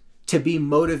weeks to be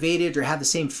motivated or have the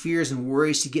same fears and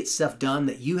worries to get stuff done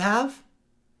that you have,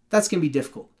 that's going to be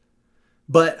difficult.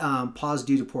 But pause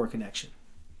due to poor connection.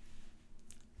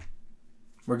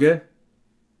 We're good?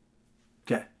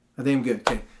 Okay. I think I'm good.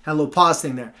 Okay. Had a little pause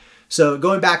thing there. So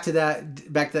going back to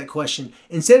that question,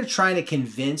 instead of trying to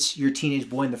convince your teenage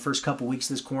boy in the first couple weeks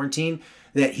of this quarantine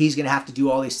that he's going to have to do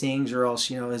all these things or else,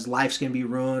 his life's going to be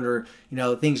ruined or,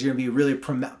 things are going to be really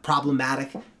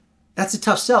problematic, that's a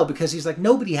tough sell because he's like,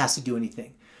 nobody has to do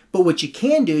anything. But what you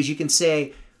can do is you can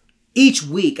say, each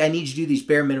week, I need you to do these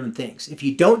bare minimum things. If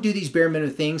you don't do these bare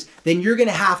minimum things, then you're going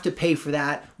to have to pay for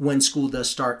that when school does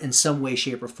start in some way,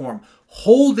 shape, or form.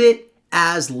 Hold it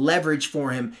as leverage for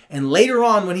him. And later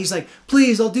on, when he's like,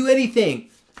 please, I'll do anything.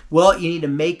 Well, you need to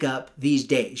make up these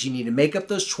days. You need to make up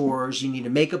those chores. You need to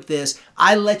make up this.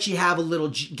 I let you have a little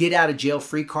get out of jail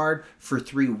free card for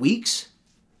 3 weeks.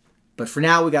 But for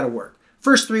now, we got to work.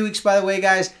 First 3 weeks, by the way,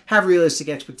 guys, have realistic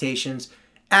expectations.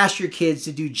 Ask your kids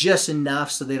to do just enough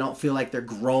so they don't feel like they're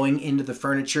growing into the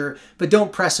furniture, but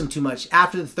don't press them too much.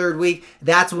 After the 3rd week,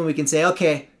 that's when we can say,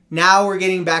 okay, now we're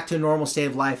getting back to a normal state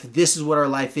of life. This is what our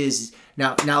life is.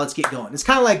 Now let's get going. It's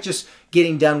kind of like just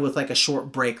getting done with like a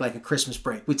short break, like a Christmas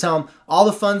break. We tell them all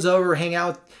the fun's over, hang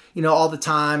out, all the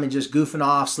time and just goofing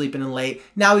off, sleeping in late.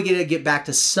 Now we get back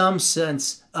to some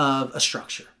sense of a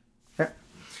structure. Okay.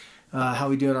 How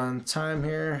we doing on time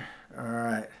here? All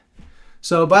right.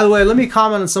 So, by the way, let me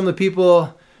comment on some of the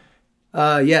people.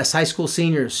 Yes, high school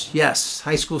seniors. Yes,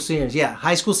 high school seniors. Yeah,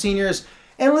 high school seniors.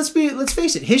 And let's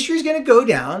face it, history is going to go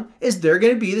down as they're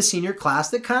going to be the senior class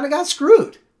that kind of got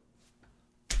screwed.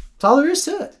 That's all there is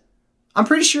to it. I'm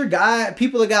pretty sure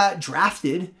people that got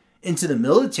drafted into the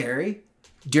military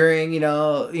during,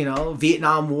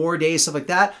 Vietnam War days, stuff like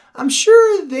that, I'm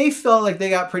sure they felt like they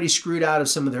got pretty screwed out of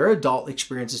some of their adult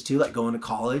experiences too, like going to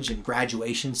college and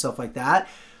graduation, stuff like that.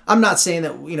 I'm not saying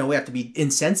that, we have to be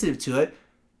insensitive to it,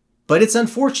 but it's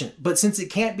unfortunate. But since it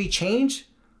can't be changed,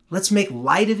 let's make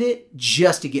light of it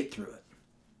just to get through it.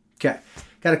 Okay.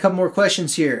 Got a couple more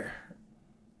questions here.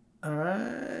 All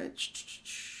right.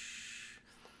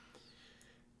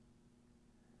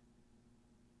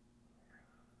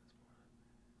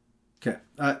 Okay.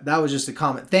 That was just a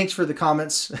comment. Thanks for the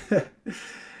comments. All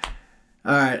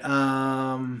right.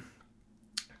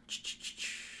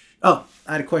 Oh,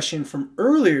 I had a question from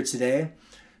earlier today.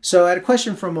 So I had a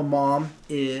question from a mom.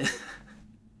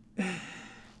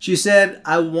 She said,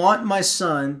 I want my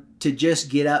son to just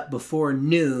get up before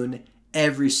noon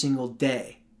every single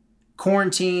day.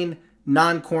 Quarantine,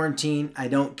 non-quarantine, I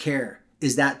don't care.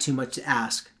 Is that too much to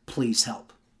ask? Please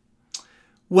help.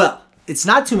 Well, it's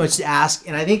not too much to ask,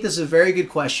 and I think this is a very good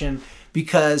question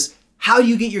because how do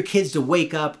you get your kids to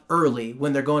wake up early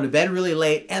when they're going to bed really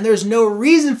late and there's no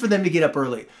reason for them to get up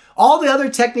early? All the other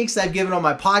techniques that I've given on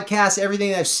my podcast,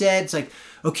 everything that I've said, it's like,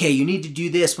 okay, you need to do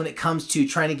this when it comes to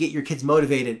trying to get your kids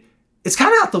motivated. It's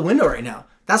kind of out the window right now.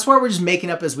 That's why we're just making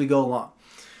up as we go along.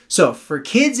 So for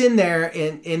kids in there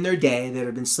in their day that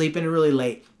have been sleeping really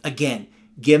late, again,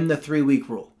 give them the 3-week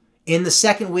rule. In the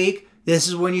 2nd week, this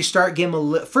is when you start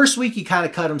giving them first week, you kind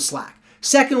of cut them slack.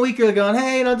 2nd week, you're going,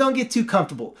 hey, don't get too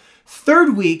comfortable.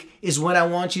 Third week is when I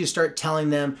want you to start telling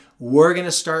them we're going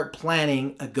to start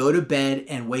planning a go to bed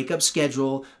and wake up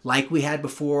schedule like we had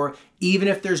before. Even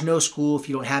if there's no school, if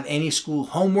you don't have any school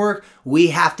homework, we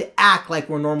have to act like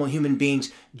we're normal human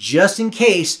beings just in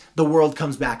case the world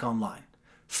comes back online.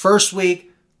 First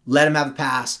week, let them have a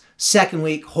pass. Second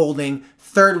week, holding.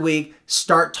 Third week,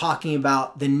 start talking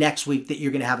about the next week that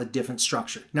you're going to have a different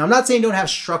structure. Now, I'm not saying don't have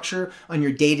structure on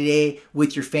your day-to-day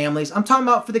with your families. I'm talking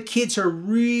about for the kids who are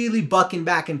really bucking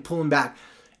back and pulling back.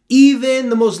 Even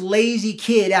the most lazy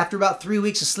kid, after about 3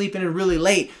 weeks of sleeping in really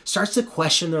late, starts to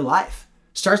question their life.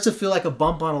 Starts to feel like a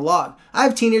bump on a log. I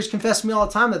have teenagers confess to me all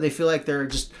the time that they feel like they're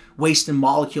just wasting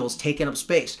molecules, taking up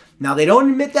space. Now, they don't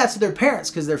admit that to their parents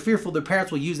because they're fearful their parents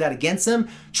will use that against them.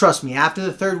 Trust me, after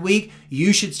the third week,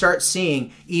 you should start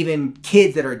seeing even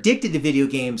kids that are addicted to video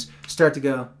games start to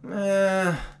go,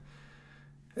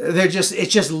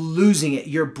 it's just losing it.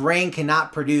 Your brain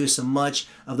cannot produce so much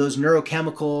of those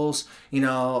neurochemicals,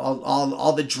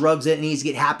 all the drugs that it needs to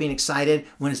get happy and excited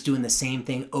when it's doing the same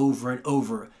thing over and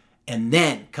over. And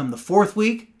then come the fourth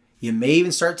week, you may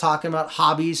even start talking about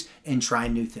hobbies and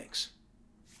trying new things.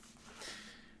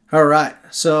 All right,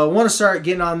 so I want to start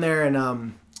getting on there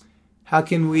and how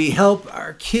can we help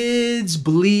our kids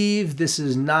believe this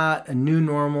is not a new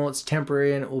normal, it's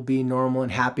temporary, and it will be normal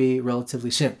and happy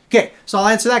relatively soon? Okay, so I'll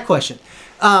answer that question.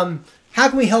 How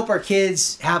can we help our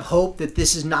kids have hope that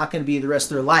this is not going to be the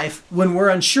rest of their life when we're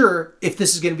unsure if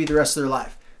this is going to be the rest of their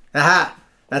life?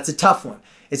 That's a tough one.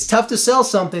 It's tough to sell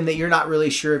something that you're not really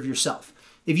sure of yourself.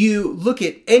 If you look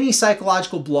at any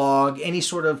psychological blog, any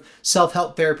sort of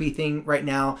self-help therapy thing right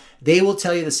now, they will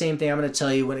tell you the same thing I'm going to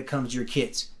tell you when it comes to your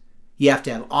kids. You have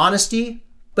to have honesty,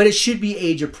 but it should be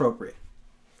age appropriate.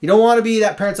 You don't want to be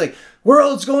that parent's like,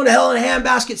 world's going to hell in a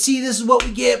handbasket. See, this is what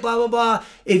we get, blah, blah, blah.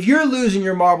 If you're losing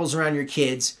your marbles around your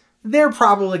kids, they're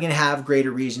probably going to have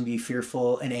greater reason to be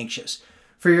fearful and anxious.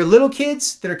 For your little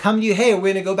kids that are coming to you, hey, we're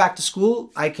going to go back to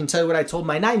school. I can tell you what I told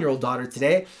my 9-year-old daughter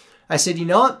today. I said, you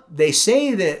know what? They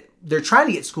say that they're trying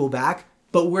to get school back,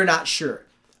 but we're not sure.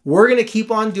 We're going to keep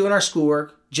on doing our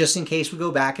schoolwork just in case we go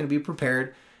back and be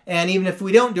prepared. And even if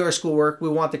we don't do our schoolwork, we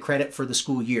want the credit for the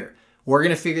school year. We're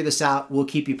going to figure this out. We'll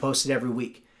keep you posted every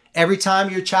week. Every time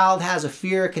your child has a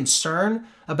fear, a concern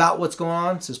about what's going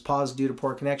on, it says pause due to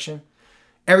poor connection.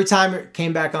 Every time it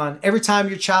came back on, every time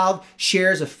your child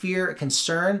shares a fear, a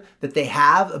concern that they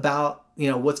have about,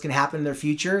 what's going to happen in their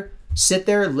future, sit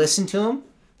there, listen to them,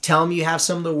 tell them you have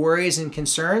some of the worries and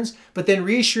concerns, but then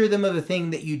reassure them of the thing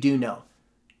that you do know.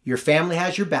 Your family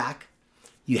has your back.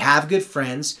 You have good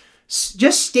friends.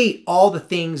 Just state all the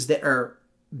things that are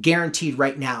guaranteed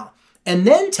right now. And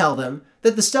then tell them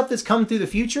that the stuff that's coming through the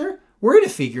future, we're going to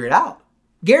figure it out.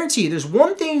 Guarantee there's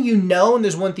one thing you know and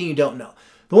there's one thing you don't know.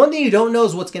 The one thing you don't know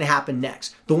is what's going to happen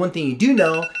next. The one thing you do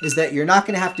know is that you're not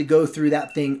going to have to go through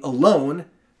that thing alone.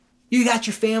 You got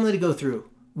your family to go through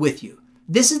with you.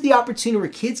 This is the opportunity where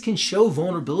kids can show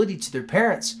vulnerability to their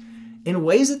parents in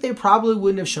ways that they probably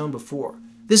wouldn't have shown before.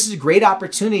 This is a great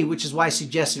opportunity, which is why I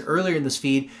suggested earlier in this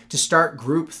feed to start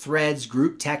group threads,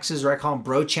 group texts, or I call them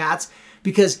bro chats.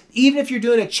 Because even if you're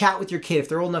doing a chat with your kid, if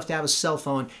they're old enough to have a cell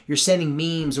phone, you're sending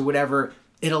memes or whatever,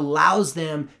 it allows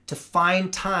them to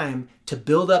find time to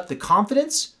build up the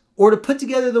confidence or to put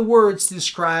together the words to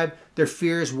describe their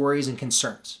fears, worries, and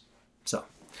concerns. So,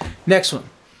 next one.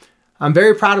 I'm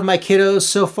very proud of my kiddos.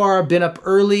 So far, I've been up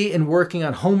early and working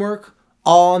on homework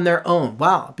all on their own.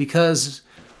 Wow, because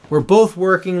we're both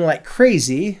working like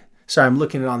crazy. Sorry, I'm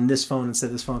looking at it on this phone instead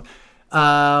of this phone.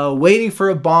 Waiting for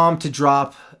a bomb to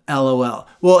drop, LOL.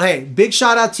 Well, hey, big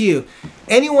shout out to you.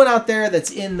 Anyone out there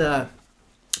that's in the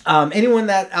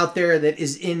that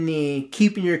is in the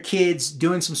keeping your kids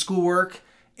doing some schoolwork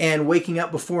and waking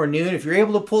up before noon, if you're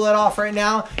able to pull that off right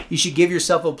now, you should give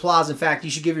yourself applause. In fact,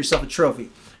 you should give yourself a trophy.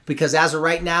 Because as of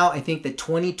right now, I think the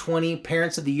 2020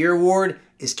 Parents of the Year Award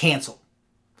is canceled.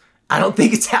 I don't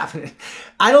think it's happening.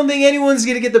 I don't think anyone's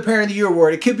going to get the Parent of the Year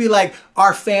Award. It could be like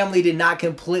our family did not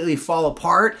completely fall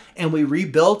apart and we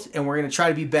rebuilt and we're going to try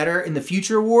to be better in the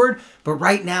future award. But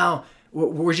right now,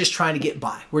 we're just trying to get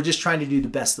by. We're just trying to do the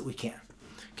best that we can.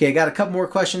 Okay, I got a couple more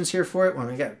questions here for it. Well,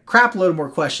 I got a crap load more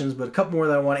questions, but a couple more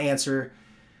that I want to answer.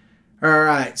 All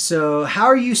right, so how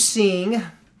are you seeing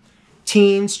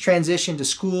teens transition to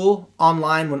school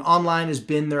online when online has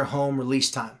been their home release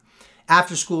time?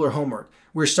 After school or homework.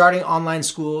 We're starting online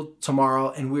school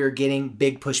tomorrow and we're getting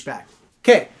big pushback.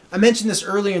 Okay, I mentioned this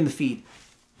earlier in the feed.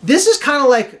 This is kind of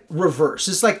like reverse.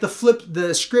 It's like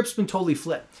the script's been totally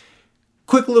flipped.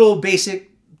 Quick little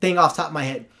basic thing off the top of my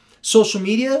head. Social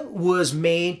media was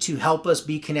made to help us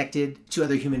be connected to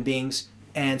other human beings,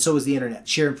 and so was the internet,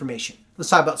 share information. Let's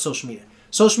talk about social media.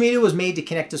 Social media was made to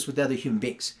connect us with other human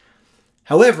beings.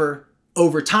 However,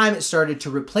 over time, it started to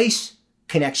replace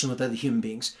connection with other human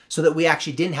beings so that we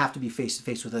actually didn't have to be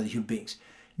face-to-face with other human beings.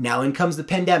 Now in comes the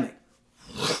pandemic.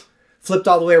 Flipped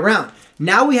all the way around.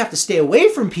 Now we have to stay away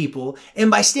from people,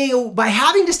 and by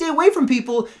having to stay away from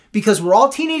people, because we're all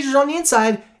teenagers on the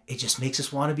inside, it just makes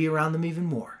us want to be around them even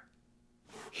more.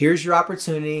 Here's your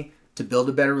opportunity to build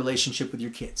a better relationship with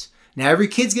your kids. Now every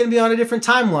kid's going to be on a different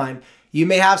timeline. You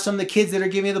may have some of the kids that are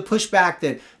giving you the pushback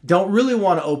that don't really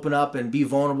want to open up and be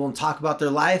vulnerable and talk about their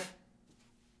life.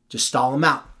 Just stall them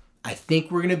out. I think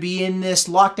we're going to be in this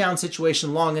lockdown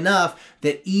situation long enough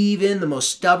that even the most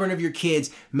stubborn of your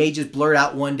kids may just blurt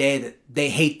out one day that they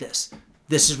hate this.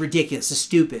 This is ridiculous. This is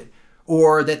stupid.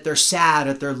 Or that they're sad,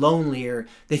 or they're lonely, or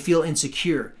they feel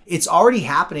insecure. It's already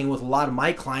happening with a lot of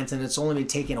my clients, and it's only been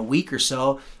taking a week or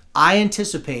so. I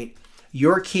anticipate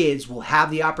your kids will have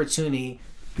the opportunity,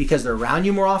 because they're around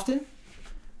you more often.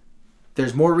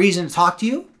 There's more reason to talk to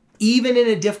you. Even in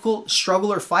a difficult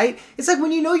struggle or fight, it's like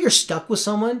when you know you're stuck with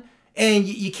someone and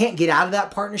you can't get out of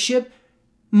that partnership.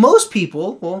 Most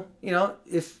people, well,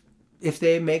 if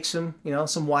they make some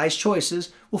wise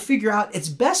choices, will figure out it's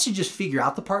best to just figure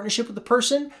out the partnership with the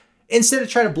person instead of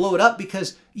try to blow it up,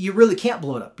 because you really can't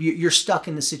blow it up. You're stuck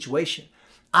in the situation.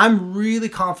 I'm really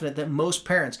confident that most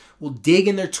parents will dig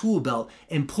in their tool belt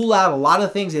and pull out a lot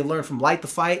of things they've learned from Light the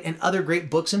Fight and other great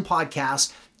books and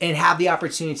podcasts and have the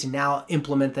opportunity to now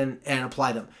implement them and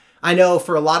apply them. I know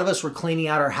for a lot of us, we're cleaning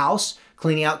out our house,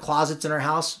 cleaning out closets in our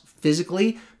house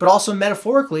physically, but also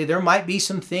metaphorically, there might be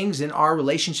some things in our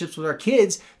relationships with our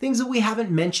kids, things that we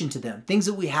haven't mentioned to them, things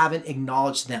that we haven't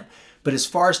acknowledged to them. But as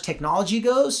far as technology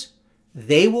goes,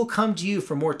 they will come to you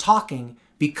for more talking,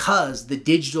 because the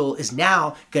digital is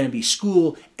now going to be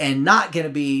school and not going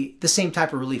to be the same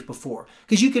type of relief before.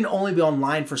 Because you can only be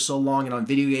online for so long and on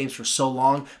video games for so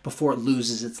long before it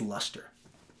loses its luster.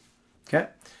 Okay.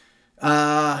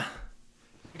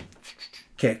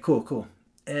 Okay, cool.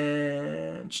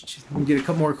 And let me get a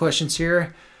couple more questions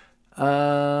here.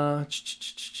 All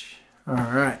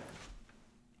right.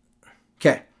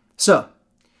 Okay, so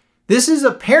this is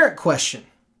a parent question.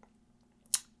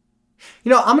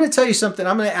 I'm going to tell you something.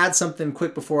 I'm going to add something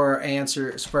quick before I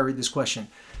read this question.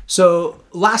 So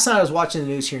last night I was watching the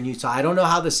news here in Utah. I don't know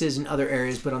how this is in other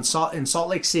areas, but in Salt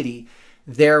Lake City,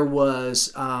 there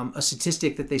was a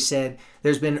statistic that they said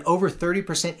there's been over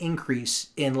 30%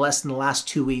 increase in less than the last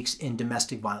 2 weeks in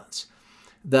domestic violence.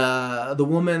 The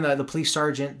woman, the police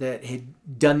sergeant that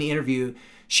had done the interview,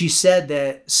 she said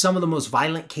that some of the most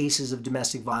violent cases of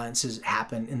domestic violence has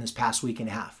happened in this past week and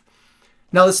a half.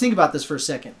 Now let's think about this for a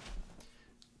second.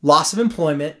 Loss of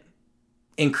employment,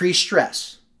 increased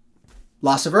stress.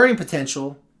 Loss of earning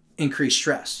potential, increased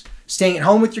stress. Staying at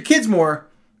home with your kids more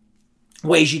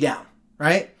weighs you down,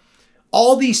 right?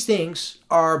 All these things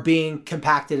are being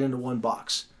compacted into one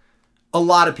box. A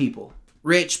lot of people,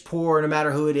 rich, poor, no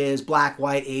matter who it is, black,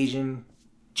 white, Asian,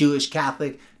 Jewish,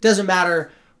 Catholic, doesn't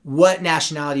matter what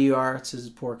nationality you are. It says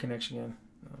poor connection again.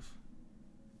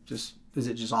 Is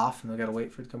it just off and I got to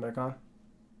wait for it to come back on?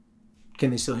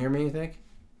 Can they still hear me, you think?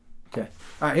 Okay.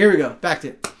 All right, here we go. Back to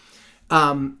it.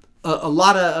 A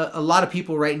lot of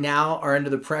people right now are under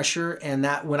the pressure, and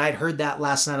that when I'd heard that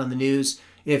last night on the news,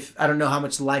 I don't know how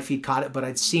much the live feed caught it, but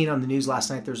I'd seen on the news last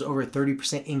night there's over a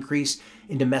 30% increase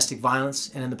in domestic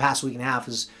violence, and in the past week and a half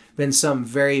has been some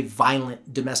very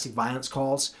violent domestic violence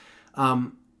calls.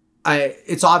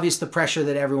 It's obvious the pressure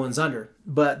that everyone's under,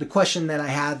 but the question that I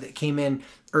had that came in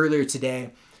earlier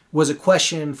today was a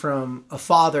question from a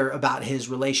father about his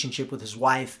relationship with his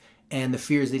wife and the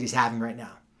fears that he's having right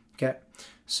now. Okay.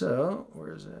 So,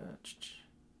 where is it?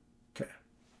 Okay.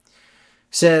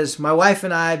 Says, my wife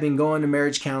and I have been going to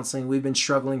marriage counseling. We've been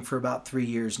struggling for about 3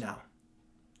 years now.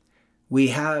 We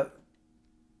have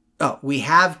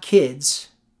kids.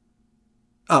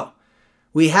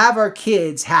 We have our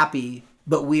kids happy,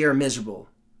 but we are miserable.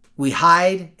 We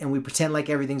hide and we pretend like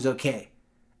everything's okay.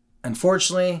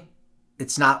 Unfortunately,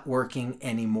 it's not working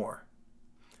anymore.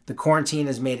 The quarantine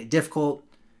has made it difficult.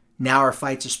 Now our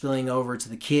fights are spilling over to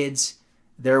the kids.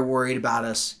 They're worried about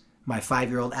us. My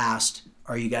 5-year-old asked,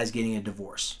 are you guys getting a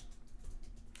divorce?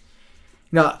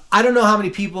 Now, I don't know how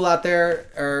many people out there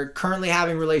are currently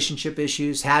having relationship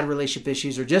issues, had relationship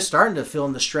issues, or just starting to feel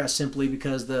the stress simply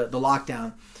because the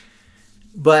lockdown.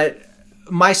 But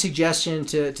my suggestion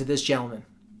to this gentleman,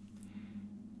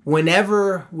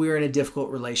 whenever we're in a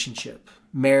difficult relationship,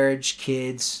 marriage,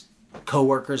 kids,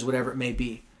 coworkers, whatever it may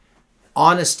be,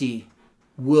 honesty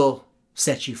will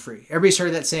set you free. Everybody's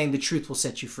heard that saying, the truth will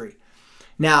set you free.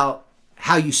 Now,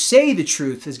 how you say the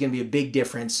truth is going to be a big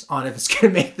difference on if it's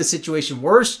going to make the situation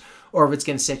worse or if it's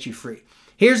going to set you free.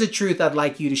 Here's a truth I'd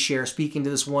like you to share, speaking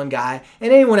to this one guy,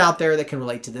 and anyone out there that can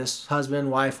relate to this, husband,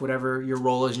 wife, whatever your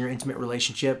role is in your intimate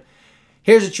relationship.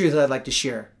 Here's a truth I'd like to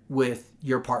share with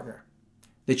your partner.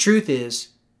 The truth is,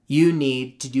 you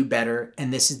need to do better,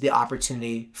 and this is the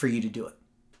opportunity for you to do it.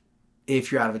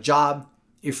 If you're out of a job,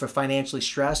 if you're financially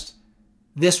stressed,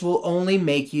 this will only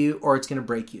make you, or it's going to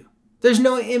break you. There's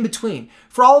no in between.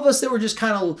 For all of us that were just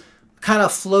kind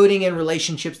of floating in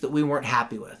relationships that we weren't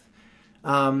happy with,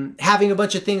 having a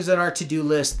bunch of things on our to-do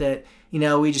list that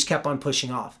we just kept on pushing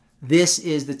off. This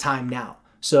is the time now.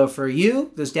 So for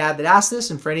you, this dad that asked this,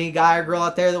 and for any guy or girl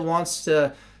out there that wants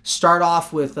to start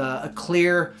off with a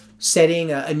clear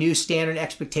setting, a new standard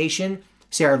expectation,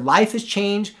 say our life has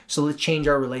changed, so let's change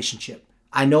our relationship.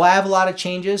 I know I have a lot of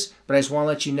changes, but I just want to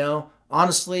let you know,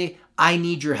 honestly, I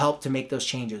need your help to make those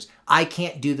changes. I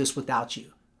can't do this without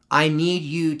you. I need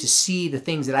you to see the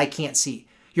things that I can't see.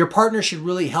 Your partner should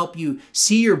really help you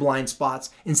see your blind spots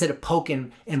instead of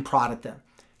poking and prod at them.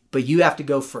 But you have to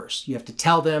go first. You have to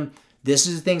tell them, this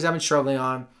is the things I've been struggling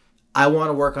on. I want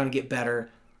to work on and get better.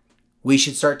 We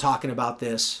should start talking about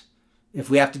this. If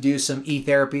we have to do some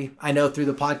e-therapy, I know through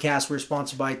the podcast, we're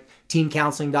sponsored by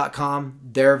teencounseling.com.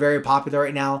 They're very popular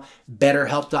right now.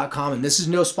 BetterHelp.com. And this is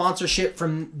no sponsorship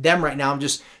from them right now. I'm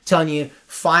just telling you,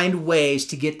 find ways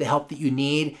to get the help that you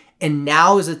need. And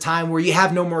now is a time where you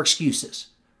have no more excuses.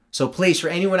 So please, for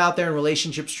anyone out there in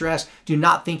relationship stress, do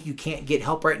not think you can't get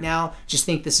help right now. Just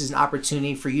think this is an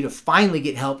opportunity for you to finally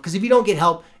get help. Because if you don't get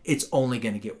help, it's only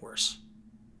going to get worse.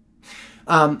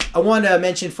 I want to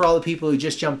mention for all the people who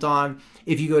just jumped on,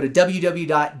 if you go to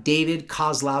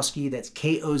www.davidkozlowski, that's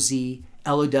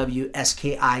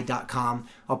KOZLOWSKI.com,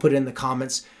 I'll put it in the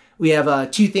comments. We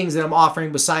have 2 things that I'm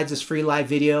offering besides this free live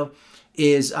video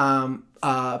is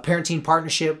parenting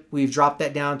partnership. We've dropped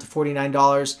that down to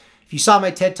 $49. If you saw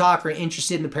my TED Talk or are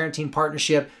interested in the parenting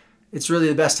partnership, it's really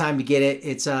the best time to get it.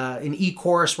 It's an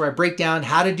e-course where I break down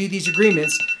how to do these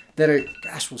agreements that are,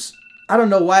 I don't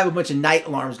know why I have a bunch of night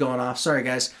alarms going off. Sorry,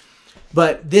 guys.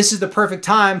 But this is the perfect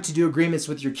time to do agreements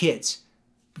with your kids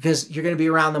because you're going to be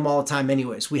around them all the time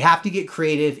anyways. We have to get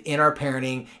creative in our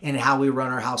parenting and how we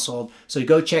run our household. So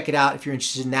go check it out if you're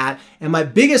interested in that. And my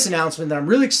biggest announcement that I'm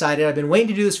really excited, I've been waiting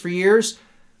to do this for years.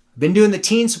 I've been doing the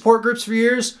teen support groups for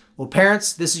years. Well,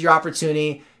 parents, this is your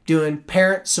opportunity, doing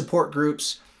parent support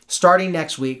groups. Starting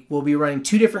next week, we'll be running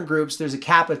 2 different groups. There's a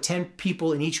cap of 10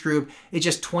 people in each group. It's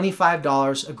just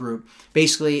 $25 a group.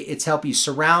 Basically, it's help you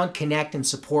surround, connect, and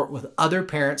support with other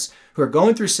parents who are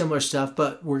going through similar stuff,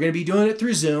 but we're going to be doing it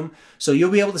through Zoom, so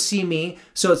you'll be able to see me.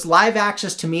 So it's live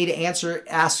access to me to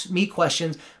ask me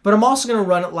questions, but I'm also going to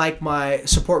run it like my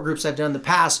support groups I've done in the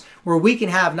past, where we can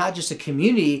have not just a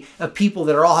community of people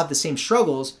that all have the same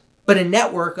struggles, but a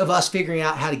network of us figuring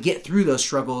out how to get through those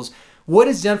struggles. What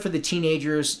it's done for the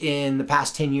teenagers in the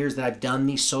past 10 years that I've done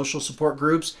these social support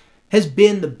groups has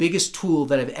been the biggest tool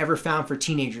that I've ever found for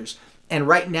teenagers. And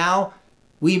right now,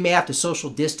 we may have to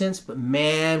social distance, but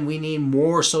man, we need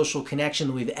more social connection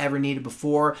than we've ever needed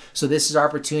before. So this is our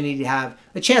opportunity to have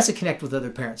a chance to connect with other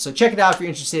parents. So check it out if you're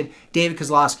interested,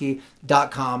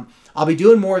 davidkozlowski.com. I'll be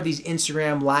doing more of these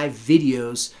Instagram live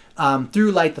videos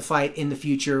through Light the Fight in the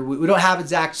future. We don't have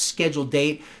exact scheduled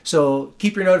date, so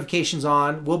keep your notifications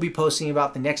on. We'll be posting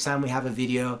about the next time we have a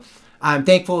video. I'm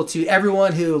thankful to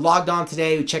everyone who logged on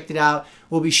today, who checked it out.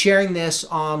 We'll be sharing this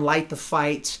on Light the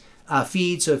Fight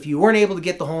feed, so if you weren't able to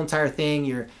get the whole entire thing,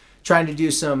 you're trying to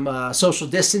do some social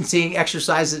distancing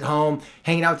exercises at home,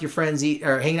 hanging out with your friends,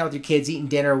 hanging out with your kids, eating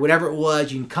dinner, whatever it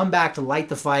was, you can come back to Light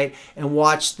the Fight and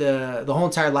watch the whole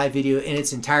entire live video in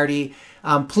its entirety.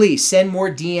 Please send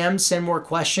more DMs, send more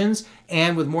questions,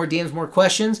 and with more DMs, more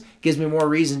questions, gives me more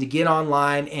reason to get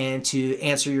online and to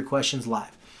answer your questions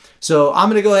live. So I'm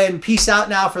going to go ahead and peace out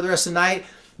now for the rest of the night.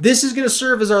 This is going to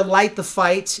serve as our Light the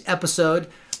Fight episode.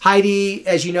 Heidi,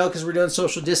 as you know, because we're doing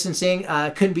social distancing,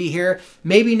 couldn't be here.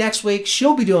 Maybe next week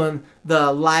she'll be doing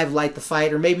the live Light the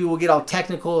Fight, or maybe we'll get all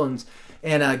technical and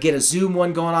get a Zoom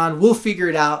one going on. We'll figure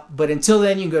it out. But until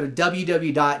then, you can go to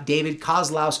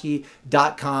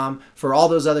www.davidkozlowski.com for all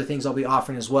those other things I'll be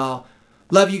offering as well.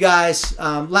 Love you guys.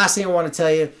 Last thing I want to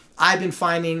tell you, I've been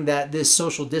finding that this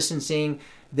social distancing,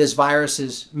 this virus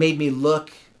has made me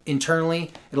look internally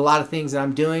at a lot of things that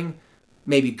I'm doing.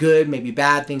 Maybe good, maybe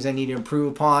bad, things I need to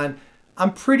improve upon.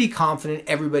 I'm pretty confident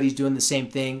everybody's doing the same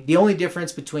thing. The only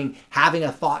difference between having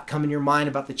a thought come in your mind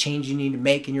about the change you need to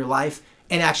make in your life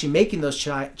and actually making those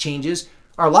changes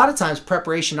are a lot of times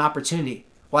preparation and opportunity.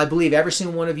 Well, I believe every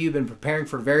single one of you have been preparing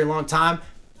for a very long time,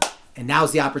 and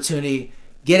now's the opportunity.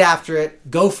 Get after it.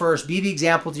 Go first. Be the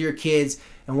example to your kids.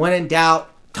 And when in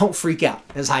doubt, don't freak out,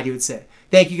 as Heidi would say.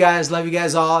 Thank you guys. Love you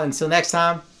guys all. Until next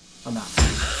time, I'm out.